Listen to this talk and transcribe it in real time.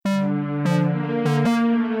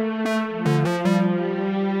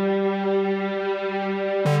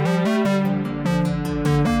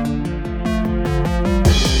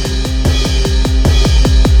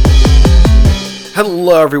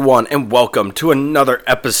Hello, everyone, and welcome to another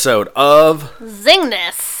episode of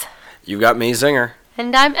Zingness. You got me, Zinger.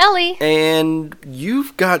 And I'm Ellie. And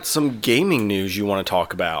you've got some gaming news you want to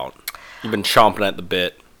talk about. You've been chomping at the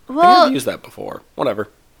bit. Well, I've used that before. Whatever.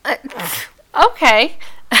 Okay.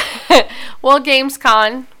 Well,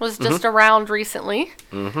 GamesCon was just around recently.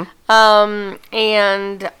 And I'm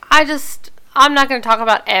not going to talk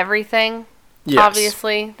about everything. Yes.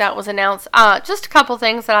 Obviously, that was announced. Just a couple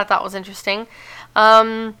things that I thought was interesting.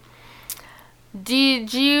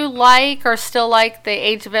 Did you like or still like the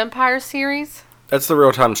Age of Empires series? That's the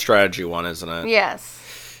real-time strategy one, isn't it?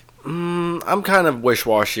 Yes. I'm kind of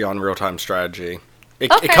wish-washy on real-time strategy.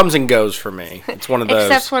 It comes and goes for me. It's one of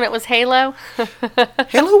those. Except when it was Halo.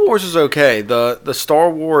 Halo Wars is okay. The Star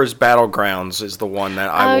Wars Battlegrounds is the one that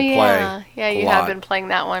I will play. Yeah, you have been playing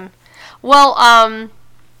that one. Well,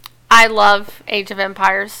 I love Age of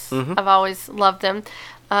Empires. I've always loved them.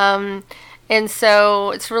 And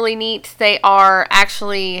so it's really neat. They are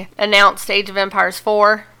actually announced Age of Empires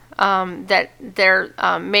 4. That they're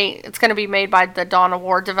it's going to be made by the Dawn of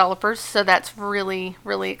War developers, so that's really,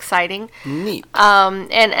 really exciting. Neat.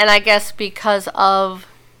 And I guess because of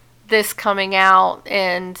this coming out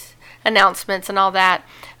and announcements and all that,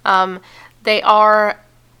 they are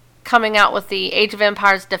coming out with the Age of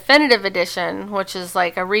Empires Definitive Edition, which is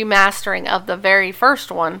like a remastering of the very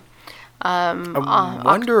first one. I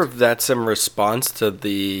wonder if that's in response to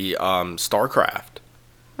the StarCraft.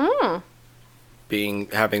 Having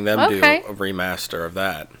them do a remaster of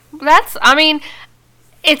that.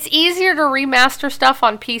 It's easier to remaster stuff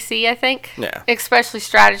on PC, I think. Yeah. Especially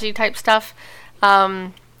strategy type stuff.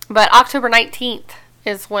 But October 19th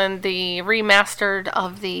is when the remastered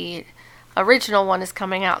of the original one is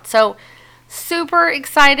coming out. So, super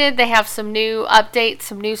excited. They have some new updates,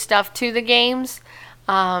 some new stuff to the games.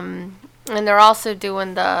 And they're also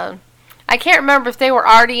doing I can't remember if they were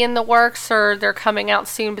already in the works or they're coming out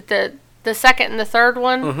soon, but the second and the third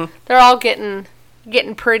one, they're all getting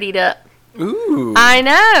prettied up. Ooh. I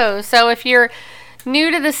know. So if you're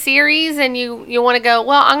new to the series and you want to go,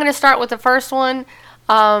 well, I'm going to start with the first one,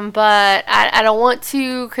 but I don't want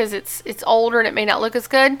to because it's older and it may not look as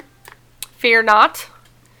good. Fear not.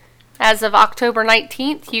 As of October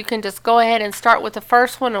 19th, you can just go ahead and start with the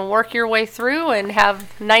first one and work your way through and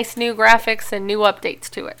have nice new graphics and new updates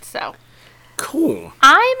to it. So cool.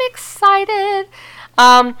 I'm excited.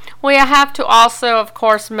 We have to also, of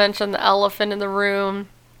course, mention the elephant in the room.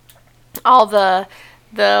 All the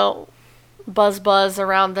buzz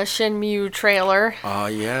around the Shenmue trailer.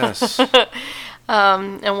 Yes.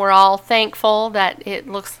 And we're all thankful that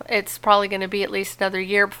it's probably going to be at least another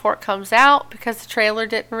year before it comes out because the trailer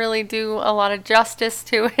didn't really do a lot of justice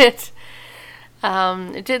to it.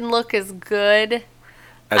 It didn't look as good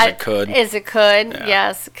as it could. Yeah.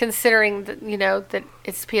 Yes, considering that that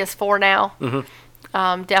it's PS4 now.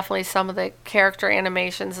 Definitely some of the character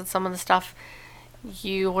animations and some of the stuff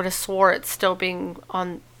you would have swore it's still being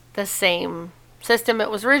on the same system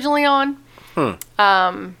it was originally on.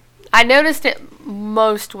 I noticed it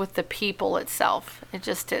most with the people itself. It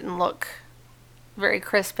just didn't look very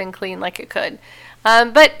crisp and clean like it could.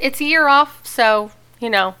 But it's a year off, so, who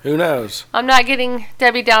knows? I'm not getting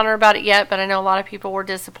Debbie Downer about it yet, but I know a lot of people were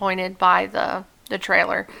disappointed by the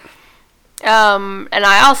trailer. And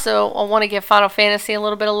I also want to give Final Fantasy a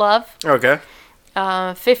little bit of love. Okay.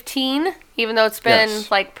 15, even though it's been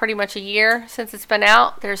like pretty much a year since it's been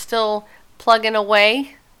out, they're still plugging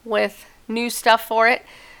away with new stuff for it.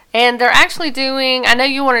 And they're actually doing, I know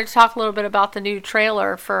you wanted to talk a little bit about the new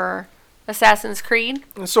trailer for Assassin's Creed.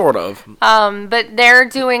 Sort of. But they're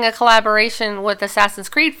doing a collaboration with Assassin's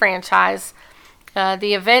Creed franchise.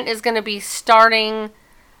 The event is going to be starting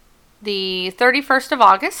the 31st of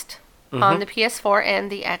August on the PS4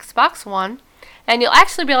 and the Xbox One. And you'll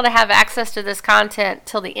actually be able to have access to this content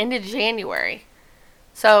till the end of January.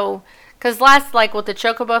 So, because like with the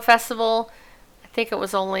Chocobo Festival, I think it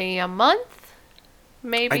was only a month.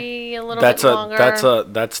 Maybe a little bit longer.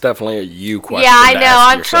 That's definitely a you question. Yeah, I know.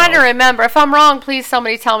 I'm yourself. trying to remember. If I'm wrong, please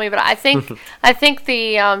somebody tell me. But I think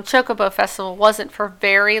the Chocobo Festival wasn't for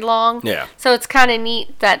very long. Yeah. So it's kind of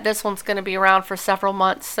neat that this one's going to be around for several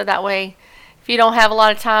months. So that way, if you don't have a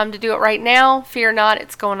lot of time to do it right now, fear not.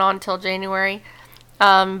 It's going on until January.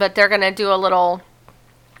 But they're going to do a little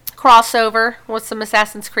crossover with some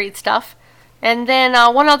Assassin's Creed stuff. And then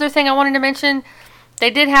one other thing I wanted to mention. They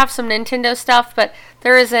did have some Nintendo stuff, but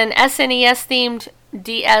there is an SNES-themed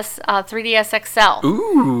 3DS XL.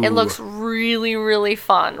 Ooh. It looks really, really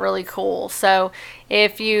fun, really cool. So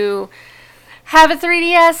if you have a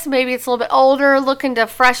 3DS, maybe it's a little bit older, looking to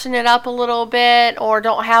freshen it up a little bit, or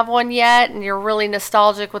don't have one yet, and you're really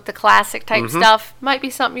nostalgic with the classic type stuff, might be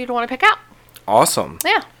something you'd want to pick out. Awesome.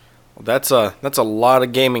 Yeah. Well, that's a lot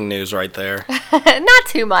of gaming news right there. Not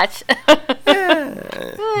too much.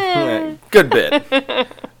 Good bit.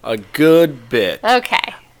 A good bit.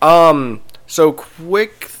 Okay. So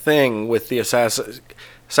quick thing with the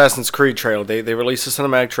Assassin's Creed trailer. They released a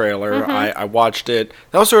cinematic trailer. I watched it.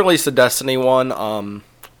 They also released a Destiny one. I'll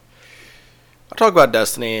talk about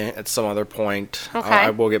Destiny at some other point. Okay. I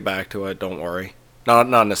will get back to it. Don't worry. Not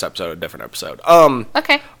in this episode. A different episode.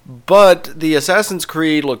 Okay. But the Assassin's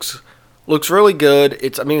Creed looks really good.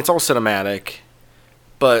 It's all cinematic.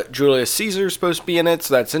 But Julius Caesar's supposed to be in it,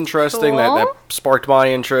 so that's interesting. Cool. That sparked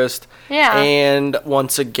my interest. Yeah. And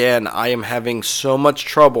once again, I am having so much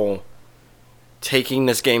trouble taking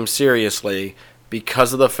this game seriously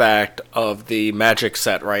because of the fact of the magic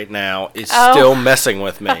set right now is still messing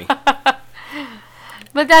with me.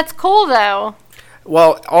 But that's cool, though.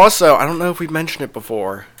 Well, also, I don't know if we've mentioned it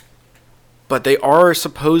before, but there is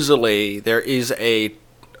a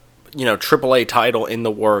AAA title in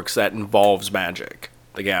the works that involves Magic: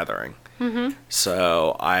 The Gathering.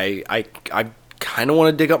 So I kind of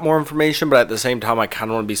want to dig up more information, but at the same time, I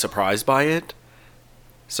kind of want to be surprised by it.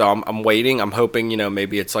 So I'm waiting. I'm hoping,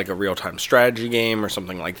 maybe it's like a real-time strategy game or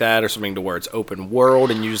something like that, or something to where it's open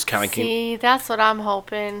world and you just kind of can... See, that's what I'm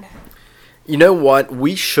hoping. You know what?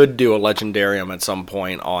 We should do a Legendarium at some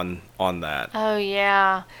point on that. Oh,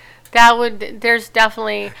 yeah. That would... There's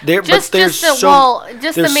definitely... Just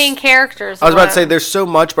the main characters. I was about to say, there's so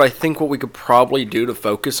much, but I think what we could probably do to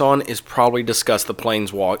focus on is probably discuss the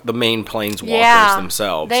main planeswalkers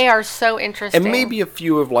themselves. They are so interesting. And maybe a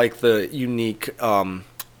few of, the unique...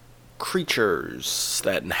 creatures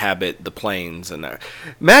that inhabit the plains and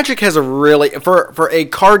Magic has a really for a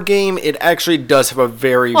card game, it actually does have a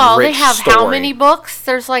very rich they have story. How many books?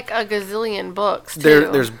 There's a gazillion books too.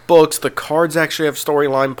 There's books. The cards actually have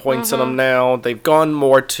storyline points in them now. They've gone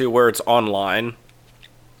more to where it's online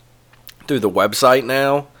through the website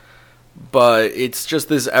now, but it's just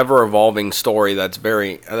this ever evolving story that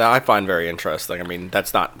I find very interesting. I mean,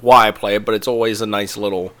 that's not why I play it, but it's always a nice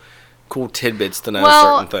little cool tidbits to know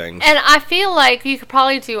certain things. And I feel like you could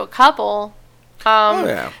probably do a couple.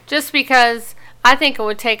 Just because I think it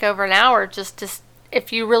would take over an hour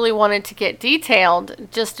if you really wanted to get detailed,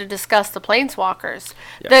 just to discuss the planeswalkers.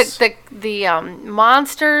 Yes. The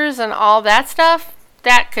monsters and all that stuff,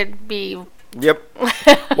 that could be... Yep.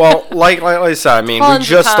 Well, like I said, I mean, we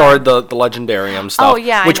just started the Legendarium stuff. Oh,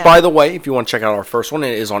 yeah, which, by the way, if you want to check out our first one,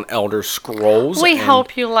 it is on Elder Scrolls. We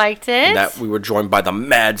hope you liked it. That we were joined by the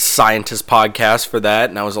Mad Scientist podcast for that,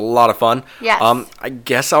 and that was a lot of fun. Yes. I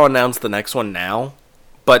guess I'll announce the next one now,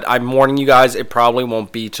 but I'm warning you guys, it probably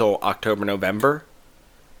won't be till October, November.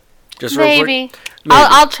 Just maybe.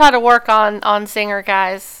 I'll try to work on Singer,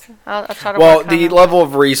 guys. I'll try to work on the level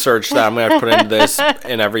of research that I'm going to put into this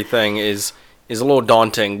and everything is a little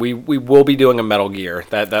daunting. We will be doing a Metal Gear.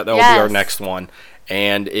 That will be our next one.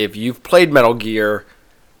 And if you've played Metal Gear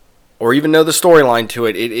or even know the storyline to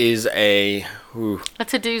it, it is a...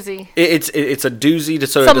 It's a doozy. It's a doozy to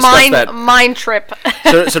sort of discuss that. It's a mind trip.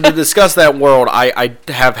 so to discuss that world, I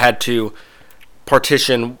have had to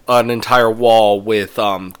partition an entire wall with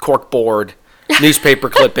corkboard, newspaper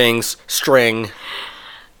clippings, string,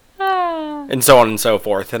 and so on and so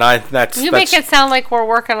forth. And make it sound like we're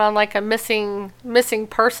working on a missing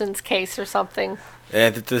persons case or something.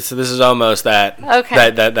 And this is almost that.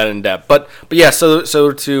 Okay. That in depth. But yeah.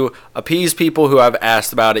 So to appease people who have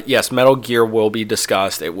asked about it, yes, Metal Gear will be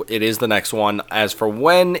discussed. It is the next one. As for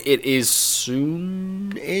when, it is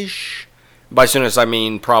soon-ish. By soonest, I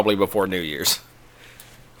mean probably before New Year's.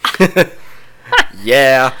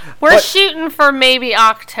 Yeah. We're shooting for maybe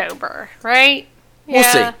October, right? We'll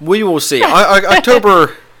see. We will see.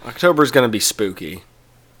 October is going to be spooky.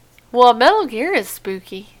 Well, Metal Gear is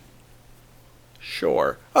spooky.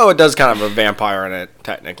 Sure. Oh, it does kind of have a vampire in it,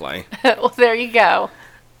 technically. Well, there you go.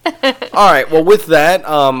 All right. Well, with that,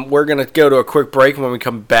 we're going to go to a quick break. And when we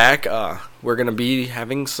come back, we're going to be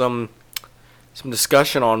having some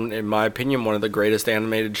discussion on, in my opinion, one of the greatest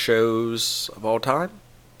animated shows of all time.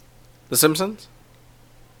 The Simpsons?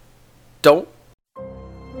 Don't.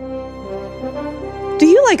 Do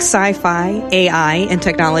you like sci-fi, AI, and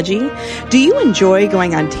technology? Do you enjoy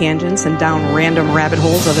going on tangents and down random rabbit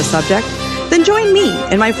holes of a subject? Then join me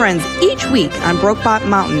and my friends each week on Brokebot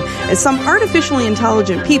Mountain as some artificially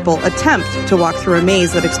intelligent people attempt to walk through a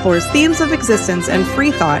maze that explores themes of existence and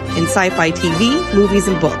free thought in sci-fi TV, movies,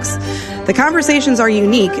 and books. The The conversations are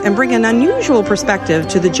unique and bring an unusual perspective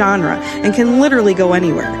to the genre and can literally go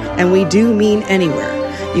anywhere. And we do mean anywhere.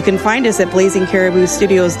 You can find us at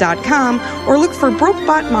blazingcariboustudios.com or look for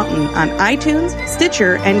Brokebot Mountain on iTunes,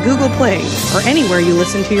 Stitcher, and Google Play, or anywhere you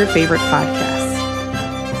listen to your favorite podcasts.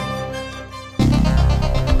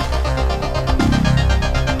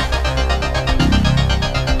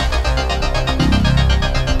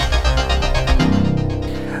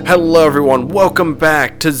 Hello everyone, welcome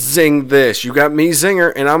back to Zing This. You got me,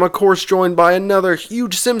 Zinger, and I'm of course joined by another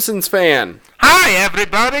huge Simpsons fan. Hi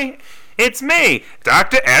everybody, it's me,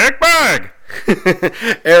 Dr. Eric Berg.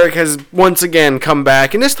 Eric has once again come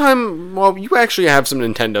back, and this time, well, you actually have some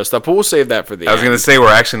Nintendo stuff, but we'll save that for the I was end. going to say we're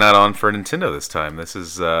actually not on for Nintendo this time. This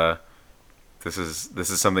is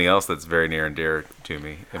something else that's very near and dear to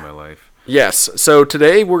me in my life. Yes, so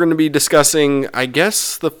today we're going to be discussing, I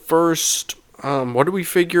guess, the first, what do we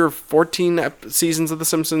figure, 14 seasons of The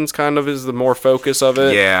Simpsons kind of is the more focus of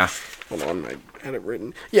it? Yeah. Hold on, I had it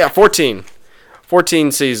written. Yeah, 14.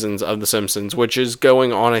 14 seasons of The Simpsons, which is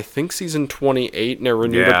going on, I think, season 28, and they're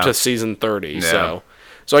renewed up to season 30. Yeah.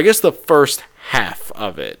 So I guess the first half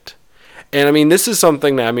of it. And, I mean, this is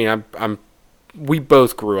something that, I mean, we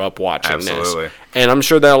both grew up watching Absolutely. this. And I'm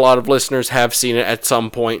sure that a lot of listeners have seen it at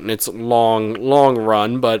some point in its long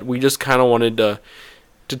run, but we just kind of wanted to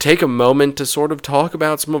take a moment to sort of talk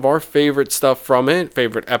about some of our favorite stuff from it,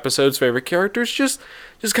 favorite episodes, favorite characters, just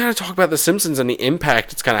kind of talk about The Simpsons and the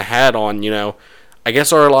impact it's kind of had on, I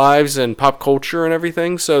guess our lives and pop culture and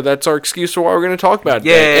everything. So that's our excuse for what we're going to talk about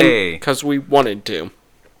today. Because we wanted to.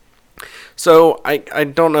 So I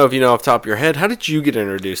don't know if you know off the top of your head, how did you get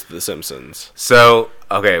introduced to The Simpsons? So,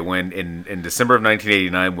 okay, when in December of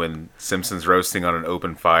 1989, when Simpsons Roasting on an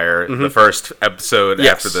Open Fire, the first episode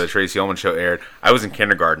after the Tracy Ullman show aired, I was in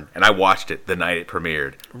kindergarten, and I watched it the night it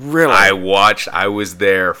premiered. Really? I was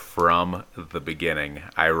there from the beginning.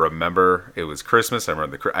 I remember it was Christmas. I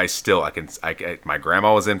remember my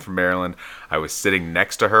grandma was in from Maryland. I was sitting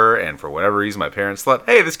next to her, and for whatever reason, my parents thought,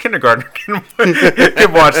 hey, this kindergartner can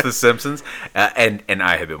watch The Simpsons. And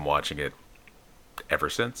I have been watching it ever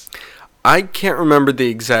since. I can't remember the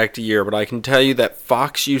exact year, but I can tell you that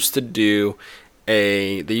Fox used to do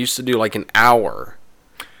like an hour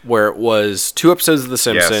where it was 2 episodes of The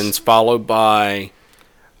Simpsons followed by,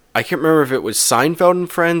 I can't remember if it was Seinfeld and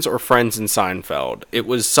Friends or Friends and Seinfeld. It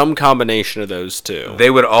was some combination of those two. They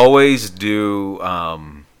would always do,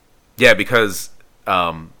 because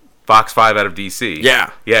Fox 5 out of DC.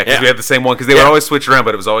 Yeah, because we had the same one, because they would always switch around,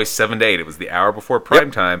 but it was always 7 to 8. It was the hour before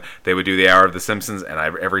prime time. They would do the hour of The Simpsons, and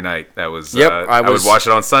every night that was. I would watch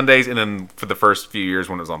it on Sundays, and then for the first few years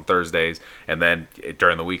when it was on Thursdays, and then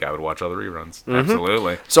during the week I would watch all the reruns.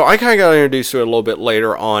 Absolutely. So I kind of got introduced to it a little bit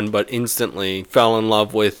later on, but instantly fell in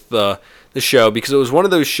love with the show because it was one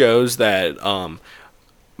of those shows that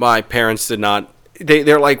my parents did not.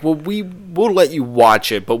 They're like, well, we'll let you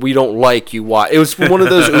watch it, but we don't like you watch. It was one of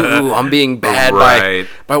those, ooh, I'm being bad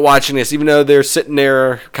by watching this, even though they're sitting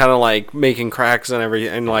there kind of like making cracks and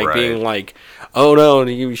everything, and like being like, oh no,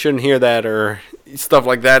 you shouldn't hear that or stuff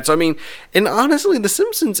like that. So I mean, and honestly, The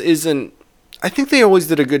Simpsons isn't. I think they always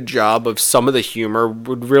did a good job of some of the humor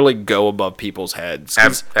would really go above people's heads.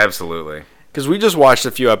 Absolutely. Because we just watched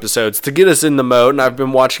a few episodes to get us in the mode, and I've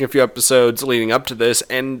been watching a few episodes leading up to this,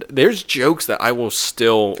 and there's jokes that I will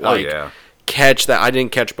still catch that I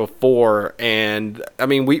didn't catch before. And I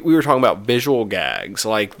mean, we were talking about visual gags,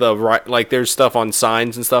 like there's stuff on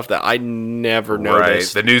signs and stuff that I never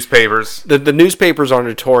noticed. The newspapers. The newspapers are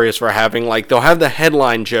notorious for having they'll have the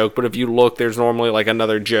headline joke, but if you look, there's normally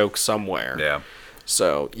another joke somewhere. Yeah.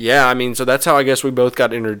 So yeah, I mean, so that's how I guess we both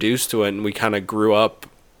got introduced to it, and we kind of grew up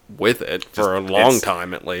with it for a long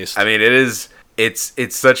time at least. I mean, it's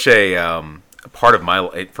such a part of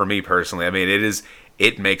for me personally. I mean,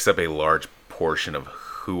 it makes up a large portion of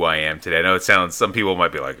who I am today. I know some people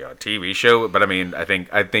might be like a TV show, but I mean, I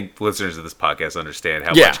think listeners of this podcast understand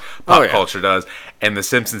how much pop culture does, and The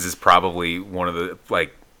Simpsons is probably one of the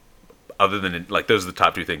other than those are the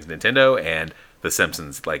top 2 things, Nintendo and The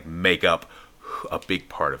Simpsons make up a big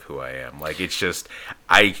part of who I am. It's just,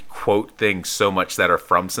 I quote things so much that are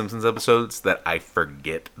from Simpsons episodes that I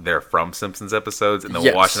forget they're from Simpsons episodes, and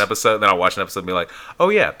then watch an episode, then I'll watch an episode and be like, oh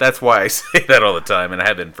yeah, that's why I say that all the time, and I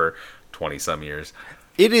have been for 20 some years.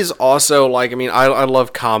 It is also I mean, I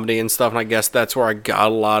love comedy and stuff, and I guess that's where I got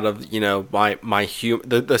a lot of my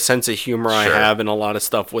the sense of humor I have, and a lot of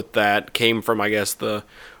stuff with that came from, I guess,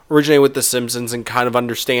 originated with The Simpsons and kind of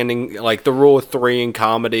understanding the rule of 3 in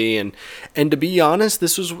comedy, and to be honest,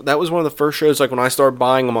 that was one of the first shows when I started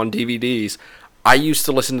buying them on DVDs. I used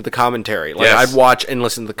to listen to the commentary. Like, Yes. I'd watch and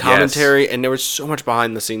listen to the commentary, and there was so much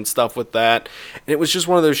behind the scenes stuff with that. And it was just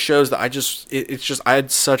one of those shows that I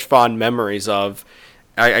had such fond memories of.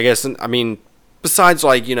 I guess, I mean, besides,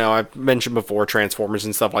 like, you know, I've mentioned before Transformers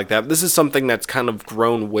and stuff like that, this is something that's kind of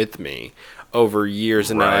grown with me over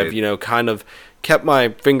years, and Right. I've, you know, kind of kept my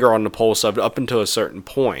finger on the pulse of it up until a certain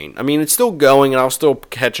point. I mean, it's still going, and I'll still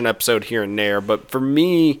catch an episode here and there, but for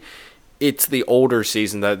me, it's the older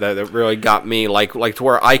season that really got me, like to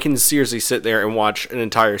where I can seriously sit there and watch an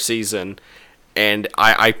entire season, and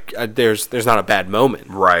I there's not a bad moment,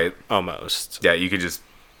 Right. almost. Yeah, you could just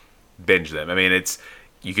binge them. I mean,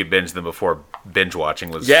 you could binge them before binge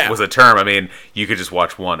watching was a term. I mean, you could just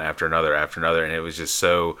watch one after another, and it was just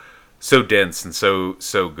so dense and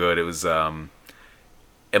so good. It was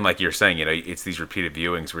and like you're saying, you know, it's these repeated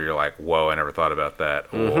viewings where you're like, whoa, I never thought about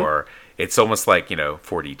that. Or it's almost like, you know,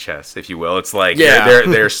 4D chess, if you will. It's like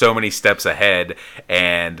they're so many steps ahead,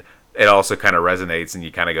 and it also kind of resonates, and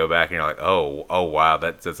you kind of go back and you're like, oh wow,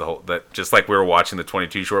 that's a whole, that just like we were watching the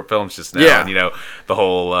 22 short films just now, and you know, the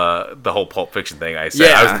whole Pulp Fiction thing. I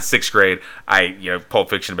said I was in 6th grade. Pulp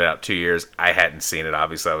Fiction had been out 2 years. I hadn't seen it.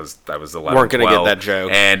 Obviously, I was 11. Weren't gonna 12, get that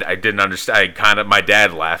joke, and I didn't understand. My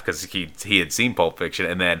dad laughed because he had seen Pulp Fiction,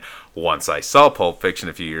 and then once I saw Pulp Fiction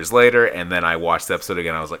a few years later, and then I watched the episode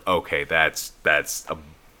again, I was like, okay, that's a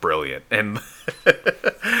brilliant, and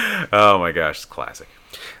oh my gosh, it's classic.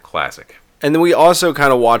 And then we also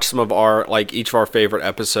kind of watched some of our, like, each of our favorite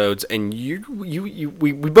episodes, and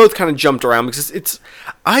we both kind of jumped around because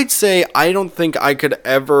I'd say I don't think I could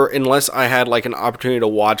ever, unless I had like an opportunity to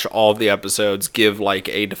watch all of the episodes, give like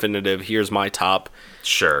a definitive, here's my top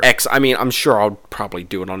Sure. X. I mean, I'm sure I'll probably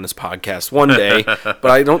do it on this podcast one day, but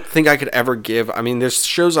I don't think I could ever give. I mean, there's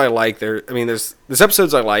shows I like. There's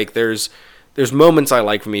episodes I like. There's moments I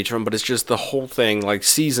like from each of them, but it's just the whole thing. Like,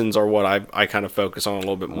 seasons are what I kind of focus on a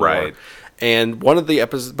little bit more. Right. And one of the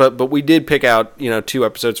episodes, but we did pick out, you know, 2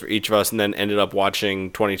 episodes for each of us, and then ended up watching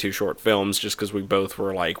 22 short films just because we both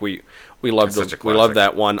were like, we loved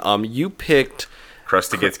that one. You picked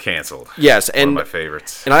Krusty Gets Canceled. Yes, and one of my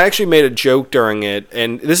favorites. And I actually made a joke during it,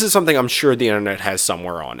 and this is something I'm sure the internet has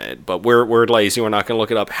somewhere on it, but we're lazy. We're not going to look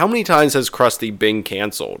it up. How many times has Krusty been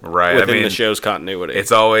canceled within the show's continuity?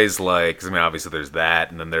 It's always like, 'cause I mean, obviously there's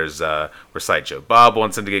that, and then there's where Sideshow Bob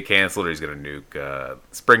wants him to get canceled, or he's going to nuke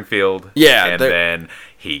Springfield. Yeah, and then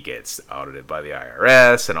he gets audited by the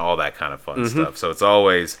IRS and all that kind of fun stuff. So it's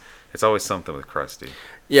always something with Krusty.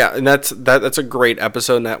 Yeah, and that's a great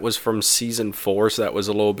episode, and that was from season 4, so that was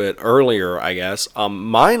a little bit earlier, I guess.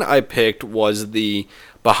 Mine I picked was the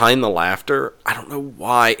Behind the Laughter. I don't know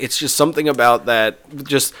why. It's just something about that,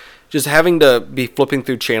 just having to be flipping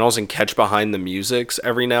through channels and catch behind the musics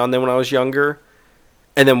every now and then when I was younger.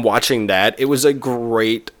 And then watching that, it was a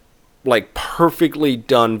great, like, perfectly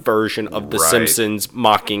done version of The Simpsons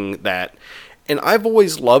mocking that. And I've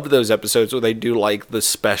always loved those episodes where they do, like, the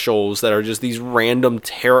specials that are just these random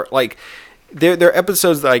like, they're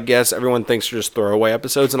episodes that I guess everyone thinks are just throwaway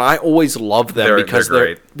episodes, and I always love them because they're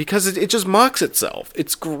great. Because it just mocks itself.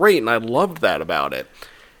 It's great, and I loved that about it.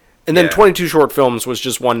 And then 22 short films was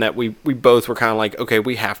just one that we both were kind of like, okay,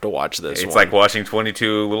 we have to watch this. It's like watching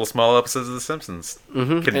 22 little small episodes of The Simpsons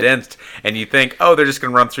condensed, and you think, oh, they're just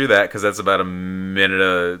going to run through that because that's about a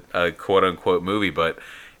minute a quote unquote movie, but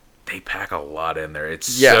they pack a lot in there. It's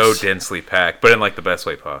so densely packed, but in like the best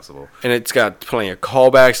way possible. And it's got plenty of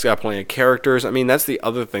callbacks, it's got plenty of characters. I mean, that's the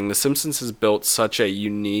other thing. The Simpsons has built such a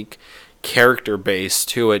unique character base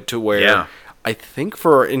to it, to where I think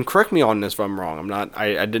and correct me on this if I'm wrong.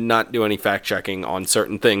 I did not do any fact checking on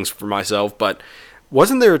certain things for myself, but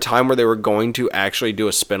wasn't there a time where they were going to actually do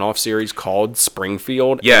a spin-off series called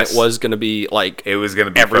Springfield? Yes. And it was going to be like it was going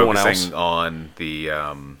to be everyone focusing else on the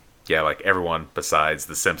like everyone besides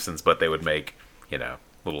the Simpsons, but they would make, you know,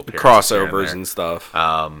 little crossovers and stuff.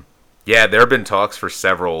 There have been talks for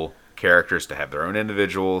several characters to have their own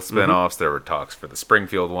individual spin-offs. There were talks for the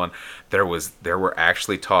Springfield one. There were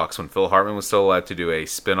actually talks when Phil Hartman was still allowed to do a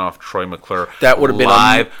spin-off Troy McClure. That would have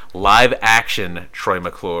been live action Troy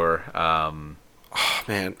McClure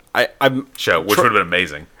show, which would have been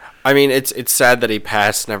amazing. I mean, it's sad that he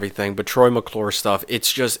passed and everything, but Troy McClure stuff,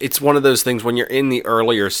 it's one of those things when you're in the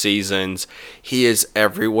earlier seasons, he is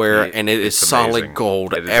everywhere, and it is solid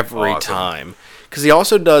gold every time. Because he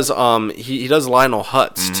also does, he does Lionel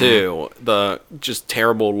Hutz, too, the just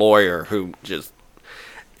terrible lawyer who just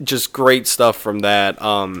great stuff from that.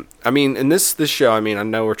 I mean, in this show, I mean, I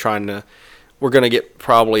know we're going to get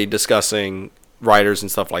probably discussing writers and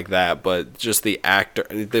stuff like that, but just the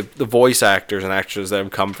voice actors and actors that have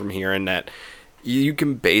come from here, and that you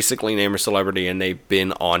can basically name a celebrity and they've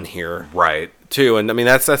been on here. Right. too. And I mean,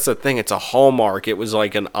 that's the thing. It's a hallmark. It was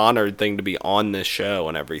like an honored thing to be on this show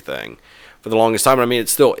and everything for the longest time. I mean, it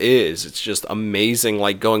still is. It's just amazing,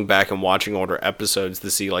 like going back and watching older episodes to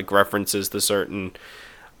see like references to certain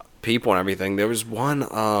people and everything. There was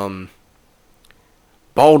one,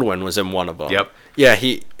 Baldwin was in one of them. Yep. Yeah,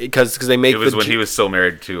 because they make it was when he was still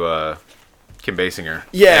married to Kim Basinger.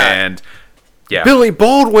 Yeah. And yeah, Billy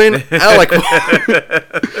Baldwin, Alec.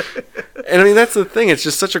 And I mean, that's the thing. It's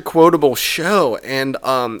just such a quotable show. And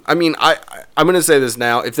I mean, I'm gonna say this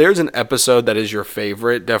now. If there's an episode that is your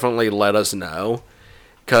favorite, definitely let us know,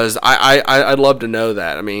 because I'd love to know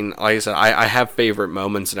that. I mean, like I said, I have favorite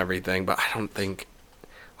moments and everything, but I don't think.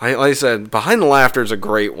 Like I said, Behind the Laughter is a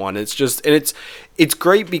great one. It's just, and it's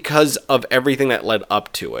great because of everything that led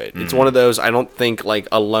up to it. It's one of those, I don't think, like,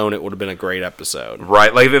 alone it would have been a great episode.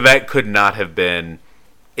 Right, like that could not have been.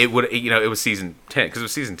 It would, it was season 10 because it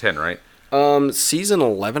was season 10, right? Season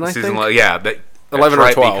 11, I think. 11, yeah, 11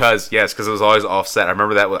 or 12. Because it was always offset. I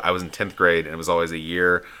remember that I was in 10th grade and it was always a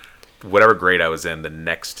year. Whatever grade I was in, the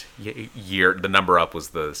next year, the number up was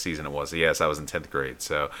the season it was. So yes, I was in 10th grade.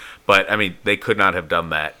 So, but I mean, they could not have done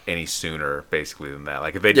that any sooner, basically, than that.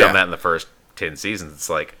 Like if they'd done that in the first 10 seasons, it's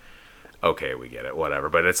like, okay, we get it, whatever.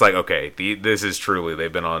 But it's like, okay, this is truly,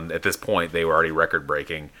 they've been on, at this point, they were already record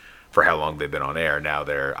breaking for how long they've been on air. Now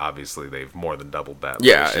they've more than doubled that.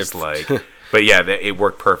 Yeah, it's just like, but yeah, it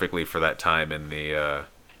worked perfectly for that time in the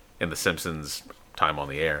Simpsons time on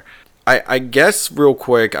the air. I guess real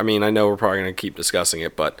quick, I mean, I know we're probably going to keep discussing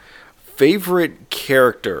it, but favorite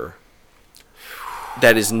character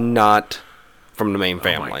that is not from the main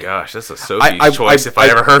family. Oh my gosh, that's a Sophie's choice if I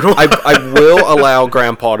ever heard one. I will allow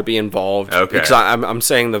Grandpa to be involved. Okay. Because I'm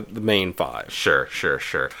saying the main five. Sure.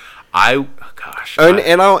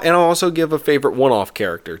 And I'll also give a favorite one-off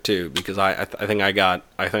character too, because I think I got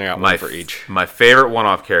one for each. My favorite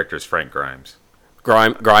one-off character is Frank Grimes.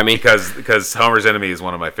 Grimy, because Homer's Enemy is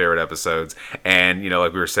one of my favorite episodes, and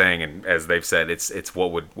like we were saying, and as they've said, it's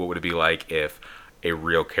what would it be like if a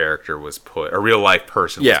real character was put, a real life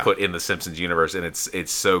person was put in the Simpsons universe, and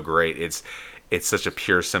it's so great. It's such a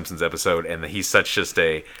pure Simpsons episode, and he's such just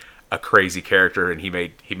a crazy character, and he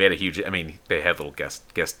made a huge. I mean, they had little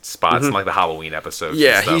guest spots in like the Halloween episodes.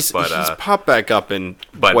 Yeah, and stuff, he's popped back up in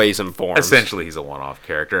ways and forms. Essentially, he's a one-off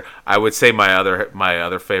character. I would say my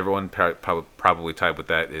other favorite one, probably tied with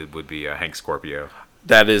that, it would be Hank Scorpio.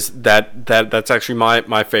 That's actually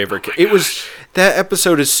my favorite. That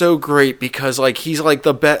episode is so great because like he's like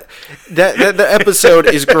the best. The episode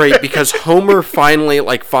is great because Homer finally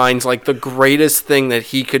like finds like the greatest thing that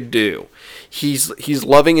he could do. He's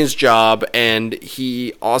loving his job, and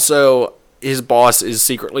he also, his boss is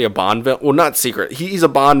secretly a Bond villain. Well, not secret. He's a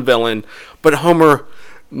Bond villain, but Homer,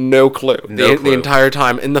 no clue. The entire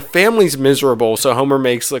time. And the family's miserable, so Homer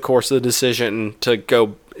makes, of course, the decision to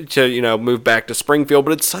go to, move back to Springfield.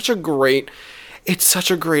 But it's such a great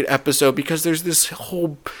episode because there's this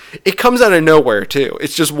whole, it comes out of nowhere too.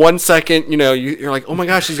 It's just 1 second, you're like, oh my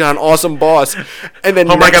gosh, he's got an awesome boss, and then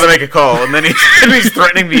Homer got to make a call, and then he's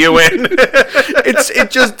threatening the UN. It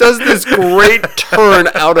just does this great turn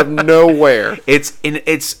out of nowhere.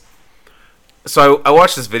 So I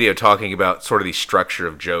watched this video talking about sort of the structure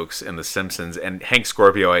of jokes in The Simpsons, and Hank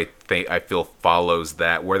Scorpio, I feel follows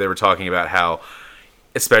that, where they were talking about how,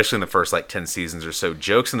 especially in the first 10 seasons or so,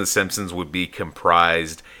 jokes in The Simpsons would be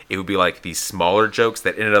comprised, it would be like these smaller jokes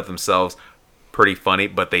that in and of themselves pretty funny,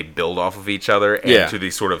 but they build off of each other and to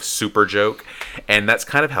the sort of super joke. And that's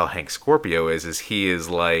kind of how Hank Scorpio is he is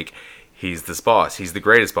like, he's this boss, he's the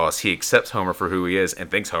greatest boss, he accepts Homer for who he is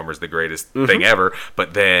and thinks Homer's the greatest thing ever,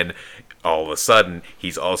 but then all of a sudden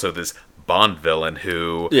he's also this Bond villain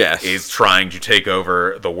who is trying to take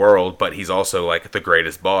over the world, but he's also like the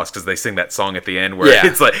greatest boss, because they sing that song at the end where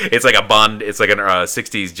it's like a Bond, it's like a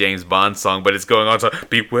 60s James Bond song, but it's going on to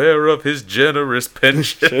beware of his generous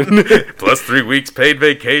pension plus 3 weeks paid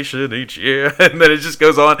vacation each year, and then it just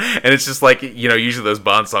goes on, and it's just like, usually those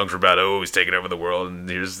Bond songs are about, oh, he's taking over the world and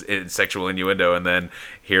here's sexual innuendo, and then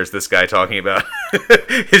here's this guy talking about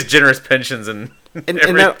his generous pensions and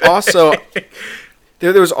that also.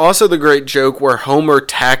 There was also the great joke where Homer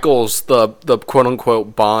tackles the quote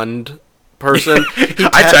unquote Bond person.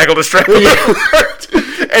 I tackled a stranger.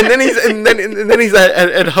 and then he's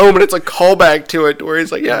at home, and it's a callback to it where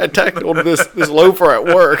he's like, "Yeah, I tackled this loafer at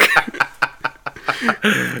work."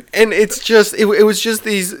 And it's just it was just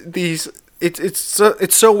these.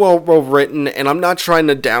 It's so well written, and I'm not trying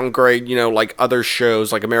to downgrade, like other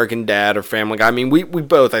shows like American Dad or Family Guy. I mean, we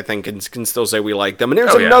both, I think, can still say we like them. And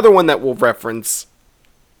there's another one that we'll reference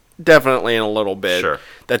definitely in a little bit. Sure.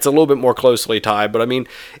 That's a little bit more closely tied, but I mean,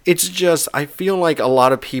 it's just, I feel like a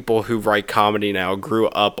lot of people who write comedy now grew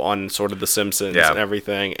up on sort of The Simpsons and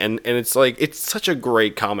everything, and it's like, it's such a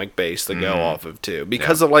great comic base to go off of too,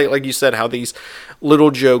 because of like you said, how these little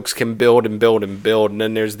jokes can build and build and build, and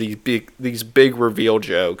then there's these big reveal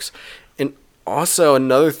jokes. And also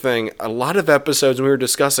another thing, a lot of episodes, and we were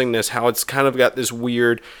discussing this, how it's kind of got this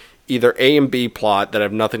weird either A and B plot that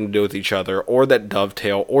have nothing to do with each other, or that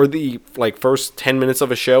dovetail, or the like first 10 minutes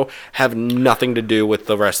of a show have nothing to do with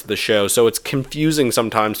the rest of the show. So it's confusing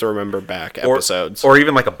sometimes to remember back episodes. Or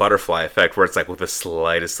even like a butterfly effect where it's like, well, the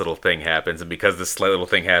slightest little thing happens, and because the slight little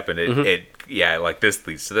thing happened, like this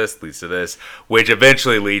leads to this, leads to this, which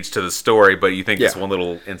eventually leads to the story, but you think this one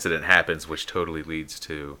little incident happens, which totally leads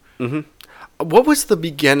to... What was the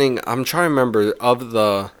beginning, I'm trying to remember, of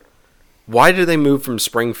the... Why did they move from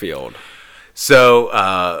Springfield? So,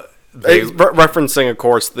 referencing, of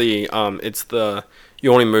course, the it's the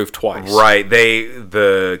you only move twice. Right.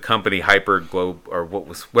 The company Hyperglobe, or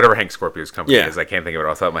whatever Hank Scorpio's company is. I can't think of it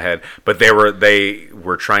off the top of my head. But they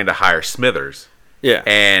were trying to hire Smithers. Yeah.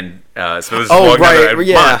 And Smithers walking down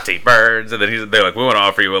there, Monty Burns, and then they're like, we want to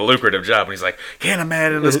offer you a lucrative job. And he's like, can a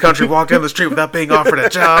man in this country walk down the street without being offered a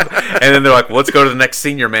job? And then they're like, well, let's go to the next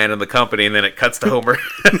senior man in the company. And then it cuts to Homer.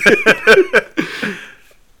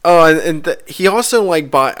 Oh, and he also like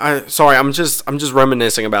I'm just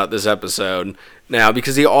reminiscing about this episode now,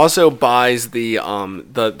 because he also buys the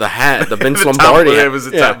hat, the Vince Lombardi. It was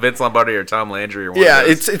Vince Lombardi or Tom Landry or one. Yeah,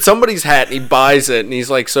 it's somebody's hat, and he buys it, and he's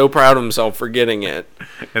like so proud of himself for getting it.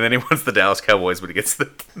 And then he wants the Dallas Cowboys, but he gets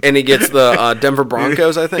the Denver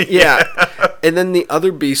Broncos, I think. Yeah. And then the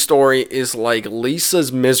other B story is like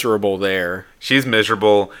Lisa's miserable there. She's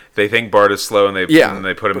miserable. They think Bart is slow, and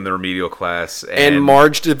they put him in the remedial class. And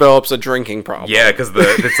Marge develops a drinking problem. Yeah, because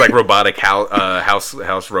it's like robotic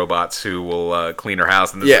house robots who will clean her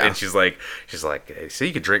house. And she's like, hey, so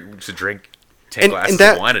you could drink 10 glasses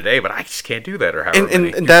of wine a day, but I just can't do that. Or however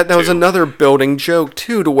many. And that was another building joke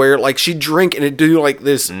too, to where like she'd drink and it'd do like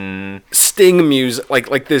this sting music,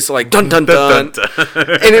 like this like dun dun dun,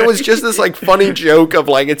 and it was just this like funny joke of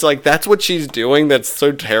like, it's like that's what she's doing. That's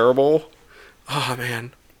so terrible. Oh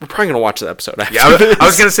man, we're probably gonna watch the episode after. Yeah, I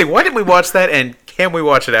was gonna say, why didn't we watch that, and can we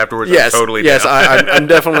watch it afterwards? Yes, totally. Yes, I'm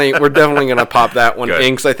definitely. We're definitely gonna pop that one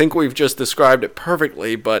in, because I think we've just described it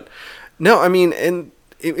perfectly. But no, I mean, and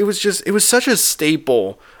it was such a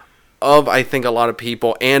staple of, I think, a lot of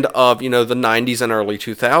people, and of, the 90s and early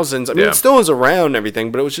 2000s. I mean, it still is around and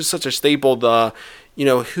everything, but it was just such a staple.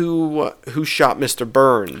 Who shot Mr.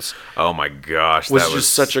 Burns? Oh my gosh, that was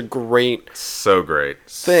just such a great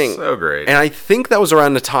thing. So great. And I think that was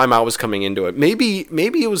around the time I was coming into it. Maybe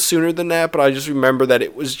it was sooner than that, but I just remember that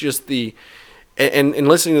it was just and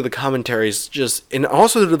listening to the commentaries, and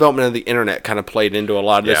also the development of the internet kind of played into a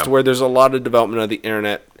lot of this, to where there's a lot of development of the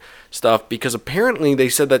internet stuff, because apparently they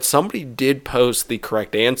said that somebody did post the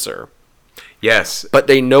correct answer. Yes. But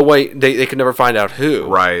they could never find out who.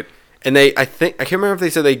 Right. And I can't remember if they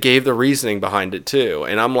said they gave the reasoning behind it too.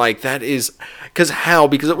 And I'm like, that is, because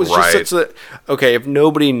it was just such a, okay, if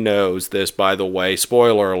nobody knows this, by the way,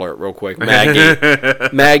 spoiler alert real quick,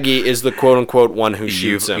 Maggie is the quote unquote one who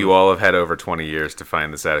shoots him. You all have had over 20 years to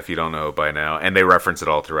find this out if you don't know it by now. And they reference it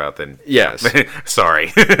all throughout then. Yes.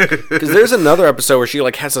 Sorry. Because there's another episode where she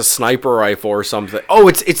like has a sniper rifle or something. Oh,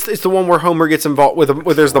 it's the one where Homer gets involved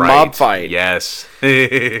with there's the mob fight. Yes.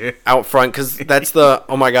 Out front, because that's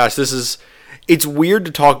oh my gosh, it's weird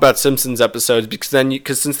to talk about Simpsons episodes,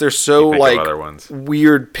 because since they're so like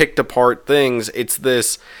weird picked apart things, it's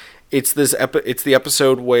the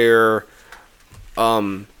episode where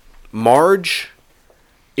Marge,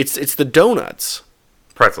 it's the donuts.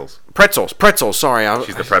 Pretzels. Sorry,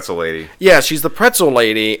 she's the pretzel lady. Yeah, she's the pretzel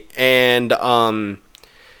lady, and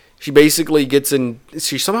she basically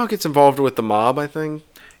she somehow gets involved with the mob, I think.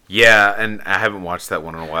 Yeah, and I haven't watched that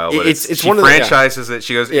one in a while, but it's she one of franchises it.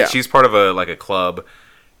 She goes. Yeah. She's part of a club.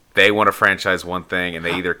 They want to franchise one thing, and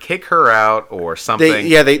they either kick her out or something.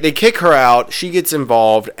 They kick her out. She gets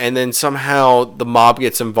involved, and then somehow the mob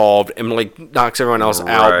gets involved and like knocks everyone else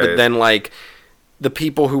out. But then like the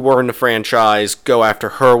people who were in the franchise go after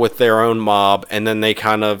her with their own mob, and then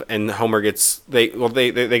and Homer gets they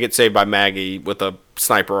get saved by Maggie with a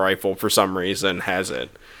sniper rifle for some reason, has it.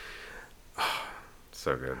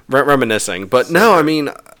 So good. Reminiscing. But so no, good. I mean,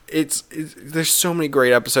 it's there's so many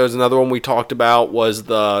great episodes. Another one we talked about was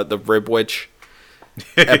the Ribwitch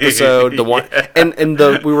episode. The one and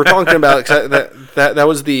we were talking about that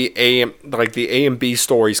was the A and B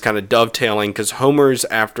stories kind of dovetailing, because Homer's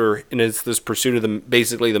after, and it's this pursuit of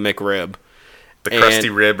basically the McRib. The crusty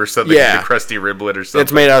rib or something. Yeah. The crusty riblet or something.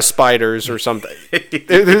 It's made out of spiders or something.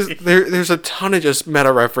 There's a ton of just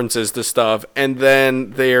meta references to stuff. And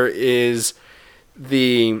then there is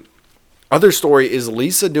the other story is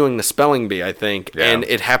Lisa doing the spelling bee, I think. Yeah. And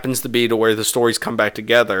it happens to be to where the stories come back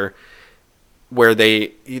together. Where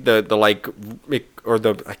they, I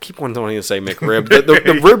keep wanting to say McRib.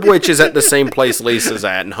 The Rib Witch is at the same place Lisa's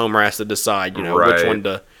at, and Homer has to decide,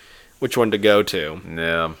 Right. which one to go to.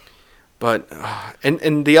 Yeah. But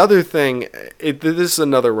and the other thing, this is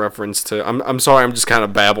another reference to. I'm sorry, I'm just kind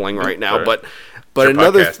of babbling right now, Right. but It's your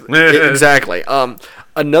another podcast. exactly.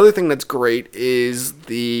 Another thing that's great is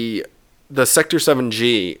the Sector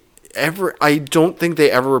 7G. I don't think they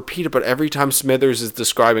ever repeat it, but every time Smithers is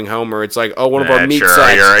describing Homer, it's like, oh, one of our meat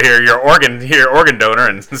sacks. Your organ donor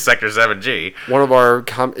in Sector 7G. One of our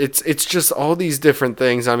it's just all these different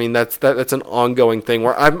things. I mean, that's an ongoing thing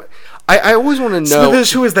where I always want to know.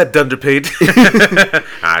 Smithers, who is that dunderpate?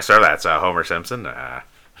 Sir, that's Homer Simpson.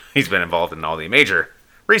 He's been involved in all the major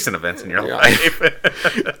recent events in your life.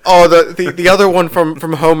 Oh, the other one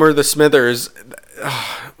from Homer, the Smithers.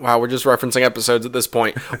 Wow, we're just referencing episodes at this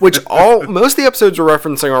point. Which most of the episodes we're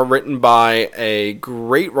referencing are written by a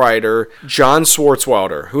great writer, John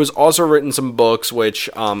Swartzwelder, who has also written some books, which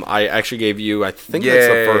I actually gave you. I think that's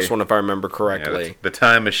the first one, if I remember correctly. Yeah, the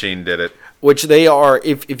Time Machine did it. Which they are.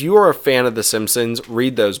 If you are a fan of The Simpsons,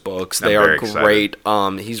 read those books. They are great.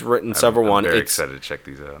 He's written several ones. I'm very excited to check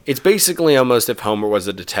these out. It's basically almost if Homer was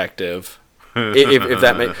a detective, if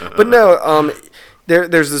that makes. But no,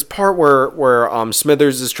 there's this part where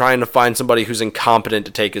Smithers is trying to find somebody who's incompetent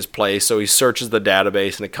to take his place, so he searches the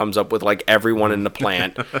database and it comes up with like everyone in the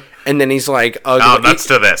plant, and then he's like, "Oh, nuts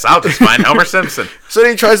to this! I'll just find Homer Simpson." So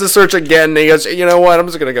then he tries to search again, and he goes, "You know what? I'm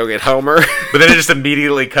just gonna go get Homer." But then it just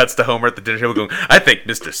immediately cuts to Homer at the dinner table going, "I think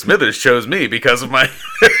Mr. Smithers chose me because of my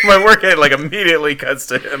my work." It like immediately cuts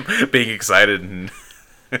to him being excited and.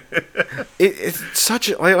 It's such,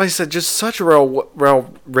 like I said, just such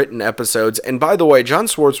well written episodes. And by the way, John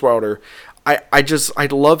Swartzwelder, I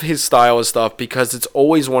love his style of stuff because it's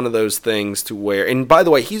always one of those things to where. And by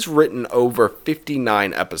the way, he's written over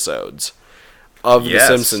 59 episodes of The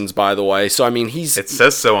Simpsons. By the way, so I mean it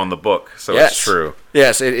says so on the book, so yes, it's true.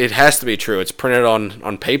 Yes, it has to be true. It's printed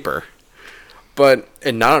on paper,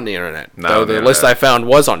 and not on the internet. Though the list I found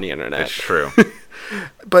was on the internet. It's true.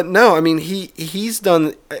 But no, I mean he's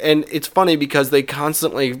done, and it's funny because they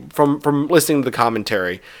constantly from listening to the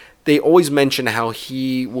commentary, they always mention how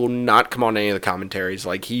he will not come on any of the commentaries.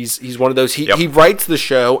 Like he's one of those he writes the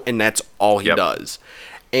show and that's all he does.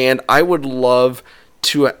 And I would love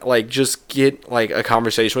to like just get like a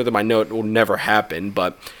conversation with him. I know it will never happen,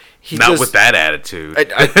 but with that attitude.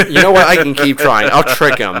 You know what? I can keep trying. I'll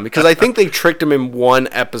trick him because I think they tricked him in one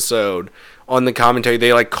episode. On the commentary,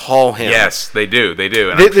 they like call him. Yes, they do.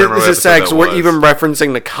 And this is sad because we're even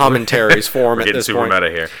referencing the commentaries for him at this point. We're getting super meta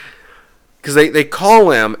here. Because they call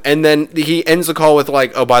him, and then he ends the call with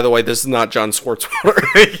like, "Oh, by the way, this is not John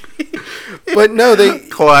Swartzwelder." But no,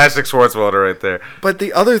 classic Swartzwelder right there. But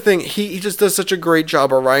the other thing, he just does such a great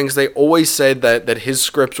job of writing. Cause they always said that his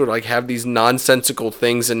scripts would like have these nonsensical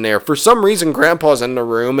things in there. For some reason, Grandpa's in the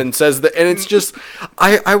room and says that, and it's just,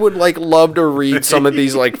 I would like love to read some of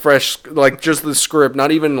these like fresh, like just the script,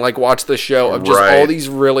 not even like watch the show of just all these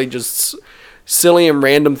really just silly and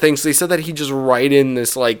random things. They said that he just write in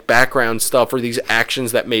this like background stuff or these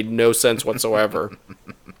actions that made no sense whatsoever.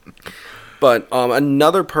 But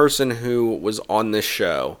another person who was on this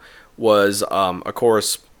show was, of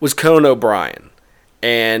course, Conan O'Brien.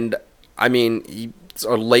 And, I mean, he's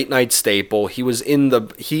a late-night staple. He was in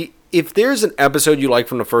if there's an episode you like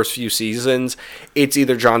from the first few seasons, it's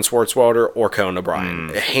either John Swartzwelder or Conan O'Brien.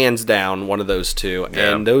 Hands down, one of those two.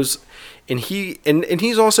 Yeah. And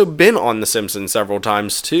he's also been on The Simpsons several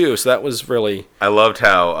times, too. So that was really... I loved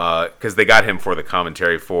how, because they got him for the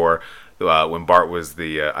commentary for... when Bart was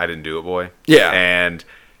the I Didn't Do It boy. Yeah. And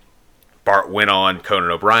Bart went on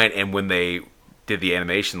Conan O'Brien, and when they did the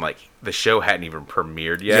animation, like, the show hadn't even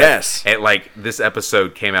premiered yet. Yes. And, like, this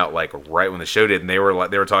episode came out, like, right when the show did, and they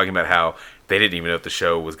were talking about how they didn't even know if the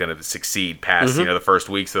show was going to succeed past, the first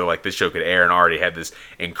week, so, like, this show could air, and already had this